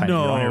know, a tiny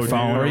No, on your dude,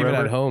 phone or even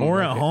whatever. at home. Or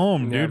Like, at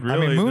home, yeah. dude.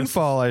 Really, I mean, this-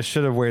 Moonfall, I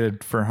should have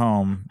waited for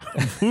home.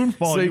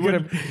 Moonfall. So you you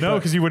wouldn't, could've- no,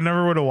 because you would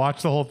never would have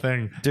watched the whole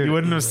thing. Dude, you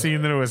wouldn't have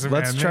seen that it was.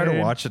 Let's try to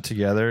man-made. watch it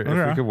together. If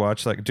Okay. we could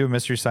watch, like, do a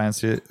Mystery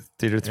Science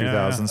Theater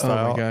 3000 Oh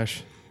style. my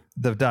gosh.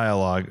 The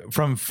dialogue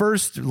from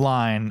first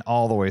line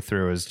all the way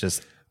through is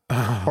just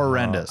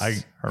horrendous.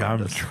 I'm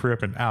Horrendous.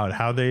 tripping out.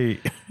 How they?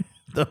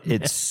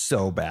 It's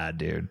so bad,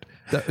 dude.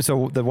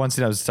 So the one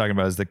scene I was talking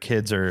about is the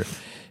kids are,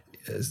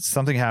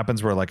 something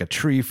happens where like a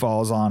tree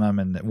falls on them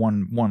and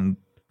one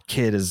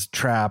kid is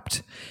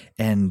trapped,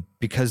 and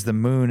because the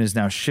moon is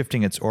now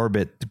shifting its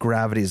orbit, the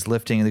gravity is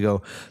lifting, and they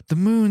go, the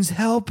moon's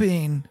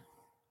helping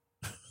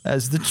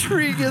as the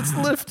tree gets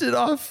lifted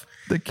off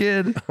the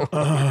kid.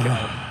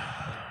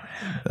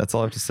 That's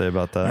all I have to say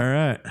about that. All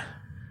right.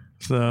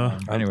 So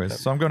Anyways,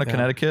 so I'm going to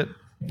Connecticut,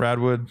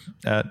 Radwood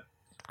at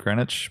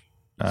Greenwich.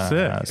 sick.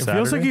 It feels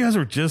like Saturday. you guys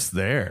were just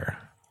there.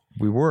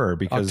 We were,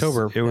 because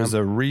October, it was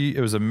it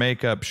was a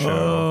makeup show.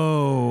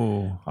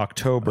 Oh,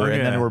 October, Okay.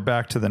 and then we're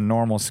back to the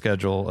normal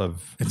schedule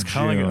of it's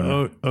kind June.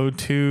 of like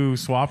O2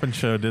 Swap and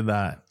Show did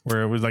that,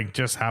 where it was like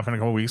just happened a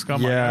couple weeks ago.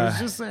 I'm like, I was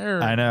just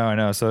there. I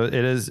know. So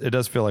it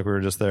does feel like we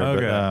were just there.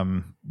 Okay.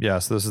 But yeah,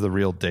 so this is the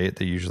real date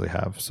they usually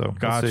have. So we'll see.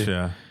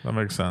 Gotcha. That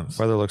makes sense.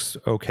 Weather looks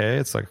okay.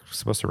 It's like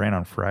supposed to rain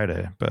on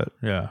Friday, but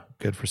Yeah.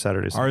 good for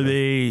Saturday. Are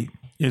Sunday.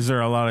 they Is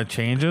there a lot of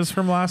changes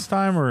from last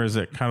time, or is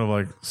it kind of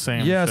like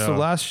same? Yeah, show? so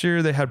last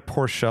year they had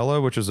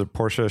Porchella, which is a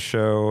Porsche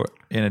show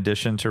in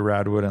addition to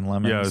Radwood and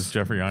Lemons. Yeah, it was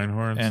Jeffrey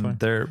Einhorn. And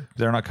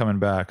they're not coming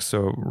back.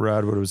 So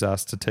Radwood was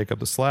asked to take up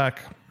the slack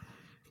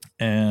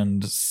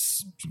and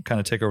kind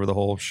of take over the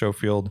whole show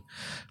field.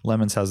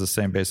 Lemons has the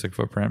same basic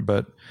footprint,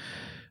 but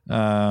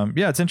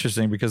yeah, it's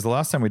interesting because the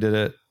last time we did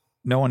it,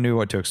 no one knew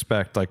what to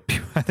expect. Like,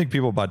 I think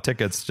people bought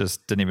tickets,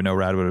 just didn't even know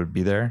Radwood would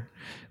be there.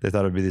 They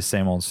thought it would be the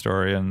same old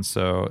story. And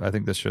so I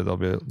think this year they'll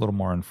be a little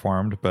more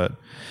informed, but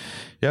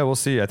yeah, we'll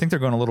see. I think they're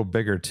going a little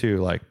bigger too,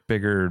 like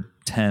bigger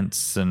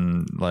tents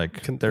and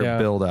like their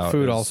build out.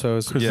 Food also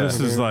is. Because this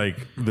is like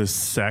the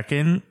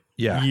second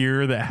Yeah.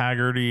 year that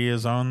Haggerty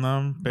has owned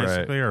them,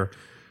 basically, or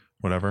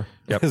whatever.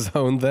 Has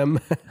owned them.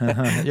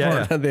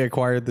 Yeah. They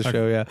acquired the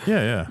show. Yeah.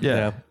 Yeah.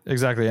 Yeah,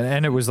 exactly.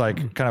 And it was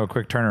like kind of a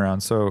quick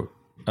turnaround. So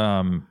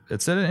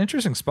it's at an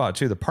interesting spot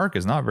too. The park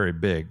is not very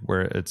big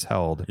where it's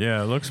held.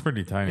 Yeah, it looks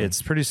pretty tiny.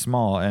 It's pretty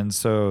small. And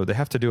so they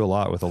have to do a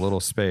lot with a little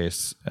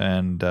space.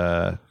 And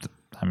I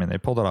mean, they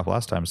pulled it off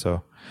last time.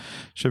 So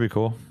should be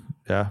cool.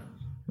 Yeah.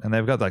 And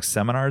they've got like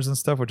seminars and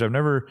stuff, which I've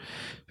never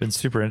been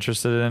super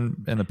interested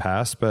in the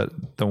past.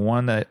 But the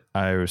one that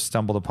I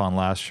stumbled upon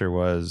last year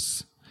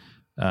was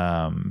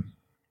how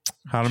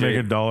to make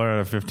 $1 out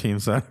of 15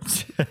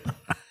 cents.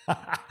 yeah,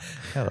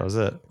 that was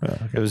it.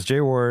 It was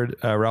Jay Ward,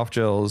 Ralph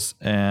Gills,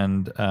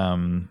 and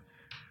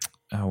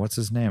what's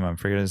his name? I'm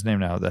forgetting his name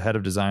now. The head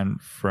of design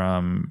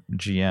from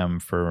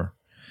GM for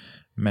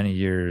many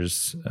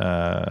years.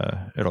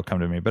 It'll come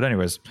to me. But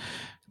anyways,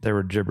 they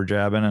were jibber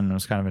jabbing, and it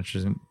was kind of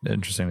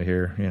interesting to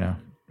hear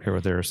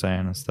what they were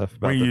saying and stuff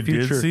about Wait, the you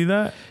future. did see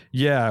that?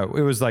 Yeah,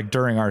 it was like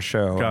during our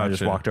show. I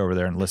just Gotcha. walked over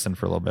there and listened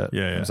for a little bit.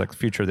 Yeah. It was like the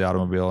future of the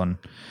automobile and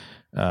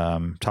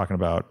talking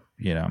about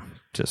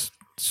just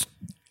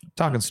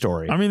talking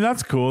story. I mean,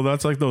 that's cool.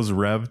 That's like those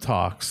Rev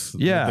talks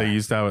Yeah. that they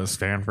used to have at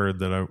Stanford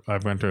that I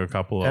went to a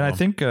couple of And them. I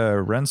think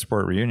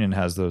Rensport Reunion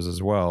has those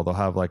as well. They'll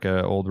have like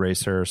a old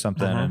racer or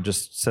something and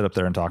just sit up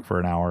there and talk for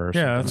an hour or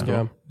Yeah, that's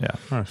something. cool. Yeah.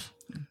 Nice.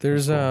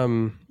 There's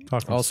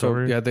Talking also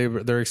story.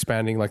 they're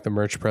expanding like the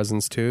merch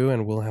presence too,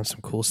 and we'll have some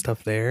cool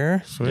stuff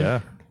there. Sweet.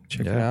 Yeah.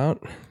 Check it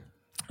out.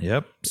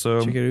 Yep.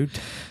 So Check it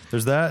out.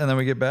 there's that. And then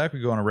we get back, we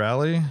go on a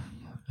rally.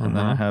 And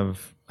then I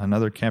have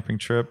another camping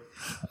trip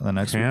the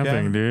next Camping,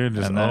 weekend. dude.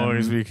 Just And then-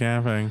 always be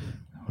camping.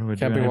 What are we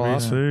Camping doing? while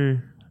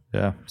ABC.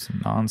 Yeah. It's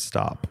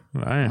nonstop.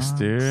 Nice,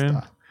 dude.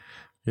 Nonstop.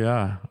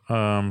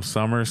 Yeah.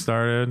 Summer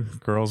started.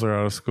 Girls are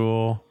out of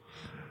school.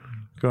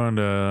 Going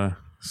to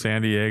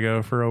San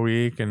Diego for a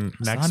week and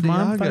next San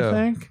month, I Diego.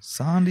 think.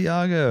 San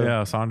Diego.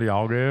 Yeah, San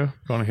Diego.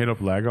 Going to hit up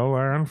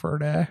Legoland for a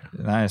day.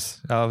 Nice.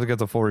 I'll have to get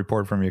the full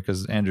report from you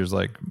because Andrew's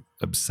like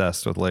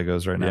obsessed with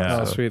Legos right now.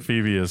 Yeah, Oh, sweet.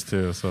 Phoebe is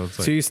too. So it's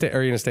like So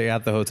are you gonna stay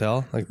at the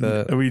hotel? Like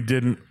the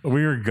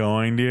we were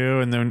going to,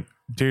 and then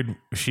dude,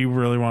 she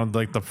really wanted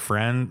like the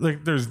friend.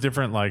 Like there's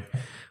different like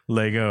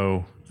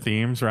Lego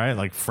themes, right?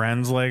 Like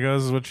Friends Legos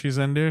is what she's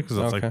into because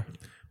it's Okay. like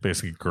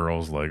basically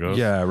girls Legos.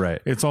 Yeah,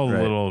 right. It's all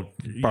Right. little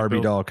you Barbie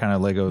build- doll kind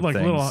of Lego like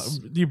things. little.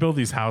 You build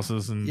these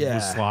houses and Yeah.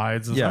 with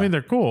slides. And Yeah. I mean,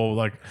 they're cool.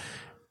 Like,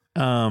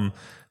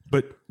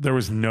 but there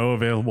was no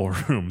available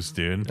rooms,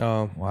 dude.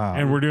 oh Wow.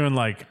 And we're doing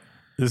like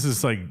this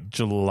is like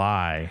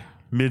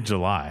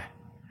mid-July,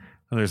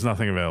 and there's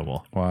nothing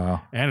available.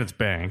 Wow. And it's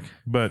bank,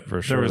 but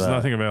For sure there was that.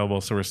 nothing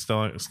available, so we're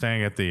still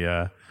staying at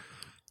the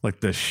like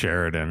the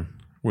Sheridan,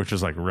 which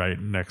is like right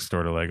next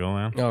door to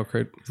Legoland. oh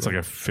great. It's like a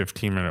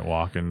 15-minute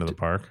walk into the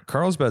park.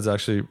 Carlsbad's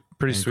actually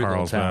pretty sweet little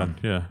Carlsbad, town.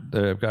 yeah.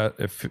 They've got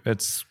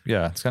it's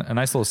got a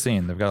nice little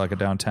scene. They've got like a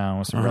downtown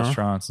with some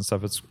restaurants and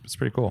stuff. It's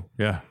pretty cool.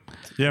 Yeah.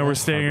 We're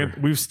staying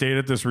we've stayed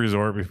at this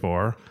resort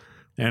before,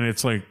 and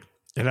it's like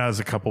it has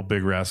a couple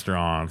big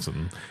restaurants,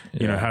 and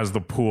you know, it has the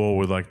pool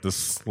with like the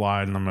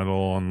slide in the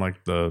middle, and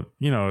like the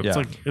it's Yeah.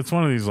 like it's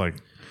one of these like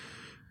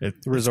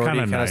it's Resorty kind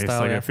of kinda nice.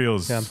 style, like yeah. it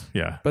feels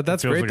Yeah. But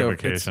that's it feels great like though.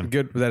 a It's vacation.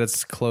 good that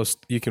it's close.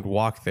 You can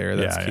walk there.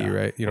 That's Yeah, key, yeah.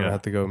 right? You don't Yeah.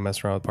 have to go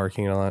mess around with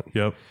parking and all that.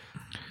 Yep.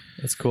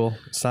 That's cool.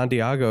 San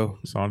Diego.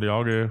 San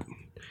Diego.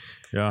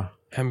 Yeah.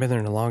 Haven't been there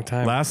in a long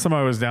time. Last time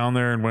I was down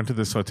there and went to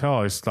this hotel,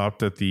 I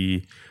stopped at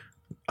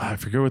I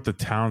forget what the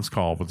town's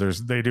called, but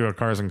they do a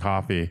Cars and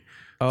Coffee.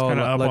 It's kind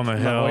of up on the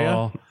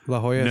hill. La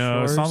Jolla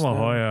No, it's not Shores? La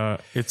Jolla.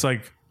 It's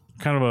like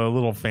kind of a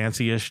little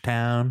fancy-ish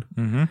town.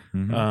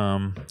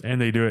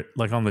 And they do it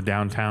like on the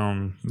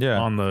downtown,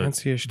 on the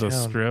Fancy-ish the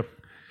town. strip.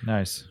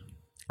 Nice.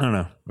 I don't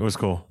know. It was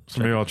cool.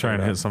 So maybe I'll try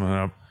and hit something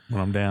up when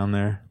I'm down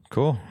there.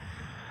 Cool.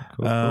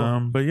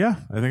 But yeah,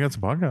 I think that's a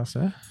podcast.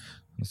 Yeah.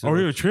 Oh,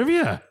 we have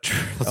trivia.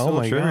 Oh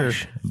my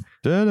gosh.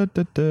 All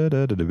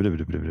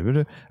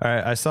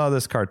right, I saw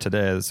this car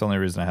today. That's the only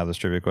reason I have this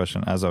trivia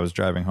question. As I was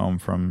driving home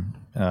from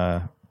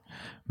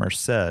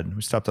Merced,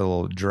 we stopped at a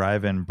little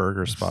drive-in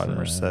burger spot in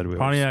Merced. We were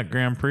Pontiac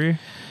Grand Prix.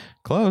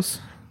 close.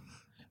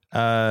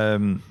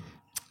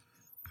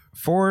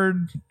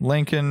 Ford,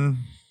 Lincoln,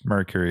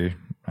 Mercury.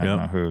 I don't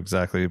know who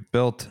exactly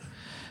built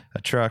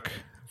a truck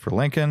for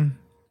Lincoln.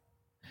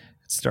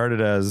 It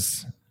started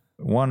as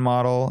one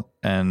model,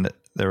 and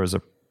there was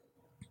a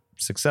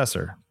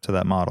successor to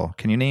that model.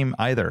 Can you name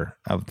either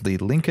of the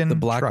Lincoln The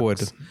Blackwood.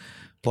 trucks?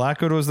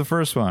 Blackwood was the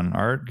first one.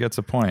 Art gets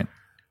a point.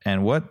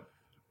 And what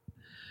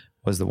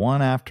was the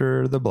one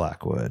after the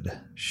Blackwood?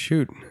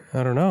 Shoot,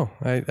 I don't know.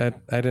 I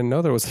didn't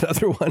know there was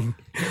another one.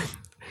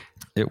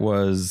 It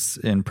was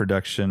in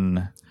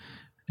production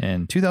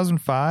in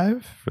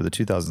 2005 for the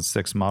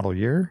 2006 model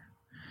year.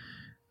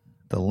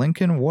 The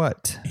Lincoln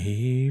what?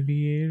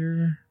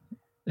 Aviator.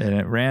 And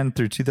it ran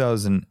through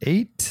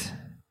 2008.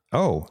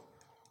 Oh,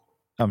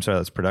 I'm sorry,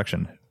 that's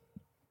production.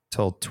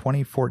 Till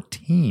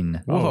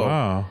 2014. Oh,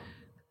 wow.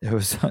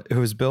 It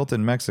was built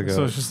in Mexico.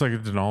 So it's just like a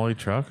Denali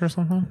truck or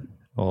something?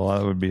 Well,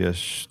 that would be a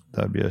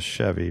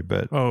Chevy,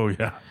 but Oh,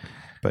 yeah.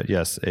 but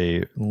yes,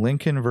 a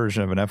Lincoln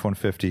version of an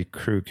F-150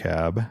 crew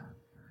cab.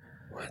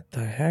 What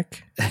the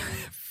heck?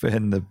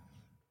 And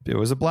it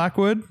was a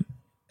Blackwood,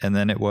 and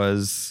then it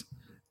was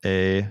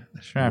a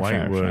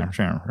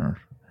Whitewood.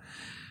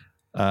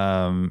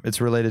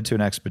 It's related to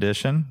an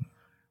Expedition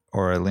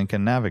or a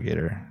Lincoln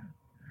Navigator.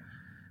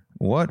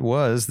 What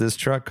was this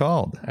truck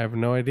called? I have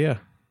no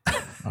idea.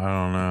 I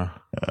don't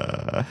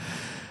know.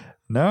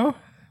 No,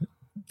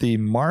 the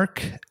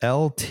Mark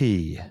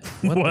LT,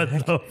 What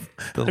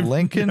the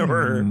Lincoln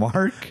never-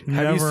 Mark.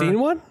 Have you seen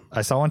one?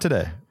 I saw one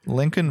today.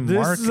 Lincoln This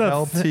Mark is a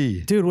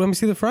LT. Dude, let me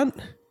see the front.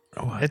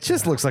 It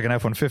just looks like an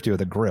F-150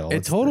 with a grill.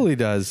 It totally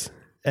does.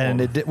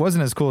 And it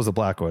wasn't as cool as the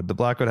Blackwood. The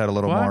Blackwood had a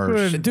little more.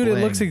 Blackwood- Dude, it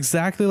bling. looks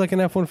exactly like an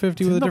F-150 with a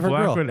Didn't the different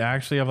grill. Blackwood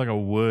actually have like a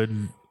wood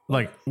in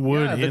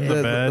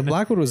the bed? The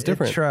Blackwood was It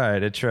different.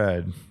 tried.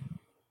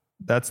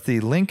 That's the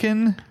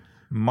Lincoln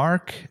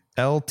Mark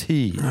LT.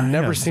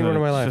 Never seen one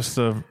in my life. Just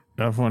a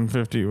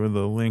F-150 with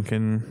a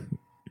Lincoln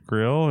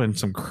grill and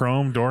some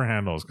chrome door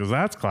handles because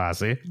that's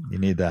classy, You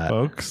need that.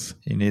 folks.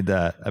 You need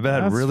that. I bet it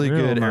had That's really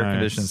real good nice.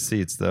 air-conditioned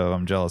seats, though.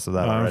 I'm jealous of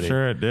that I'm already.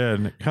 sure it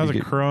did. It has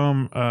a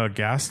chrome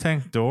gas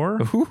tank door,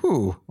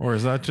 Ooh. or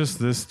is that just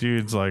this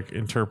dude's like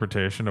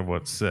interpretation of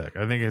what's sick?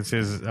 I think it's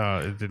his.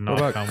 It did not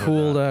What come about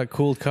with that.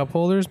 cooled cup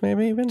holders?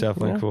 Maybe even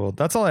Definitely Yeah. cool.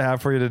 That's all I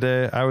have for you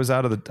today. I was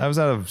out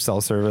of cell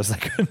service. I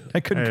couldn't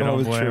Hey, come up don't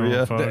with blame trivia.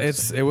 him,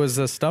 folks. It was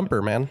a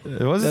stumper, man.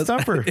 It was a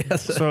stumper.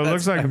 So it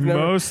looks like I've never-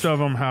 most of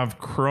them have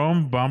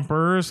chrome bumpers,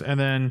 and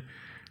then,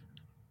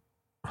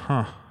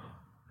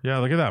 yeah,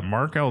 look at that.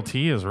 Mark LT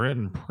is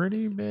written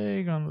pretty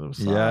big on the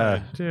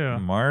side too.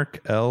 Mark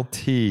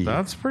LT.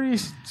 That's pretty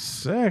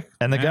sick.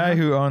 And the man. guy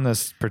who owned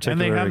this and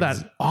particular, they have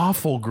that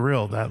awful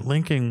grill, that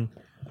Lincoln.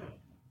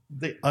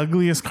 The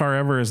ugliest car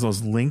ever is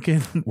those Lincoln.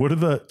 What are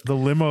the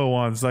limo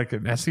ones, like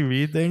an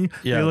SUV thing?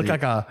 Yeah, they look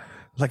the-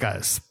 like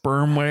a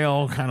sperm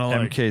whale, kind of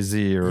like.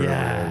 MKZ or whatever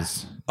Yeah. it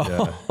is.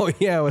 Yeah. Oh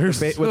yeah, with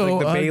They're with so like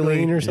the ugly.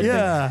 baleen or something.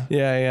 Yeah.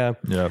 yeah.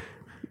 Yep.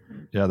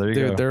 Yeah, there you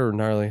Dude, go. they're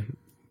gnarly.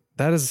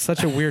 That is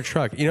such a weird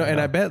truck, and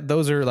I bet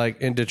those are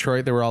like in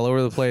Detroit. They were all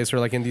over the place, or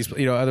like in these,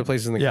 other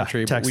places in the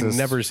country. Texas, but we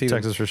never see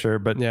Texas them. for sure.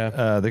 But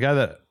Yeah. the guy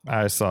that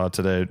I saw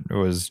today it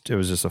was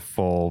just a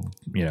full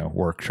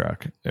work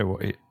truck.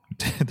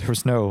 There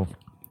was no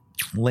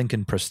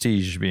Lincoln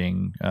Prestige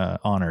being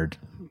honored.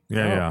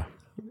 Yeah.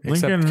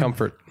 Except Lincoln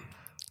comfort.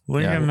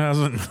 Lincoln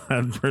hasn't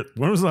had.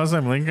 When was the last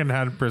time Lincoln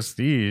had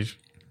Prestige?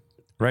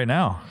 Right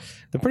now,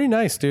 They're pretty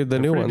nice, dude. The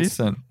new pretty ones.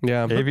 decent.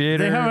 Yeah.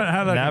 Aviator. They haven't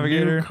had a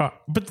Navigator. new car,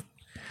 but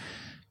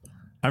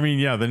I mean,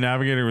 yeah, the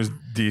Navigator was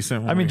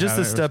decent. when I mean, we just had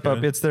a it. It was step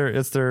up. good.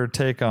 It's their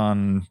take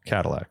on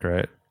Cadillac,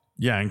 right?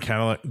 Yeah, and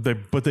Cadillac.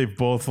 They've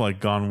both like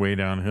gone way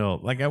downhill.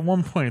 Like at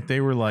one point,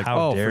 they were like,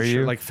 How Oh, dare for you?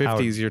 sure. Like How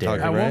 50s, you're dare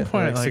talking, at you. right? one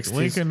point, like 60s.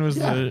 Lincoln was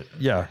the.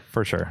 Yeah,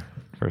 for sure.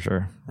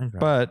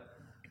 But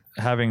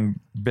having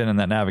been in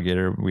that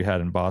Navigator we had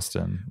in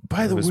Boston,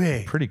 By the it was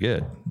way- pretty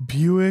good.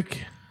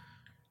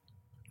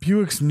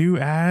 Buick's new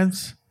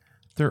ads.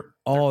 They're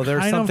There's kind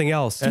of- something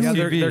else. Yeah,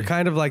 SUV. they're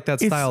kind of like that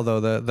style though.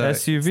 The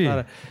it's SUV. not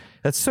a-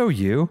 That's so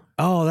you.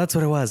 oh, that's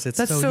what it was. It's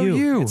That's so, so you.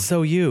 you. It's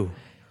so you.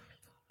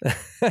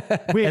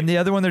 And the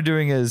other one they're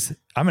doing is,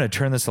 I'm going to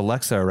turn this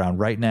Alexa around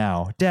right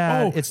now.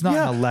 Dad, it's not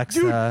an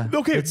Alexa. Dude,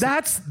 okay, It's-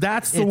 that's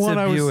the it's one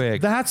a I was. Buick.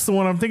 That's the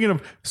one I'm thinking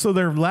of. So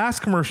their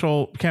last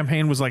commercial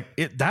campaign was like,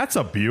 "That's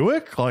a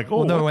Buick." Like, oh,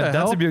 Well, no, it what went, the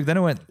that's hell? a Buick. Then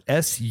it went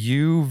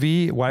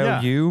SUV,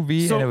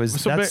 YOUV, So- and it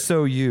was so that's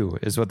so you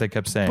is what they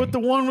kept saying. But the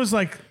one was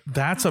like,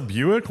 "That's a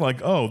Buick."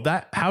 Like, oh,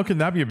 that. How can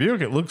that be a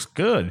Buick? It looks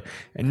good.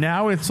 And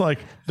now it's like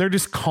they're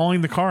just calling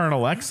the car an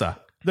Alexa.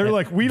 They're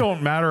like, we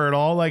don't matter at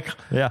all. Like,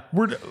 Yeah.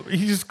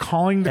 he's just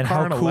calling the and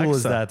car how an cool Alexa.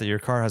 is that your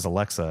car has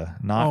Alexa?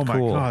 Not Oh my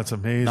cool. God, it's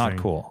amazing. Not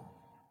cool.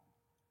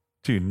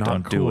 Dude? Not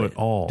Don't cool do at it.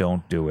 all.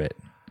 Don't do it.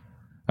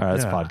 All right,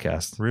 that's Yeah.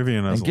 podcast.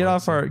 Rivian has And get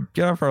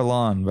off our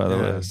lawn, by the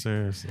Yeah, way.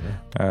 seriously.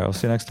 All right, we'll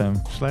see you next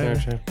time. Yeah,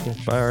 sure.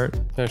 Bye, Art.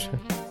 Yeah, sure.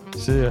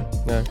 See ya.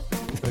 Yeah.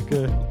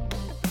 Okay.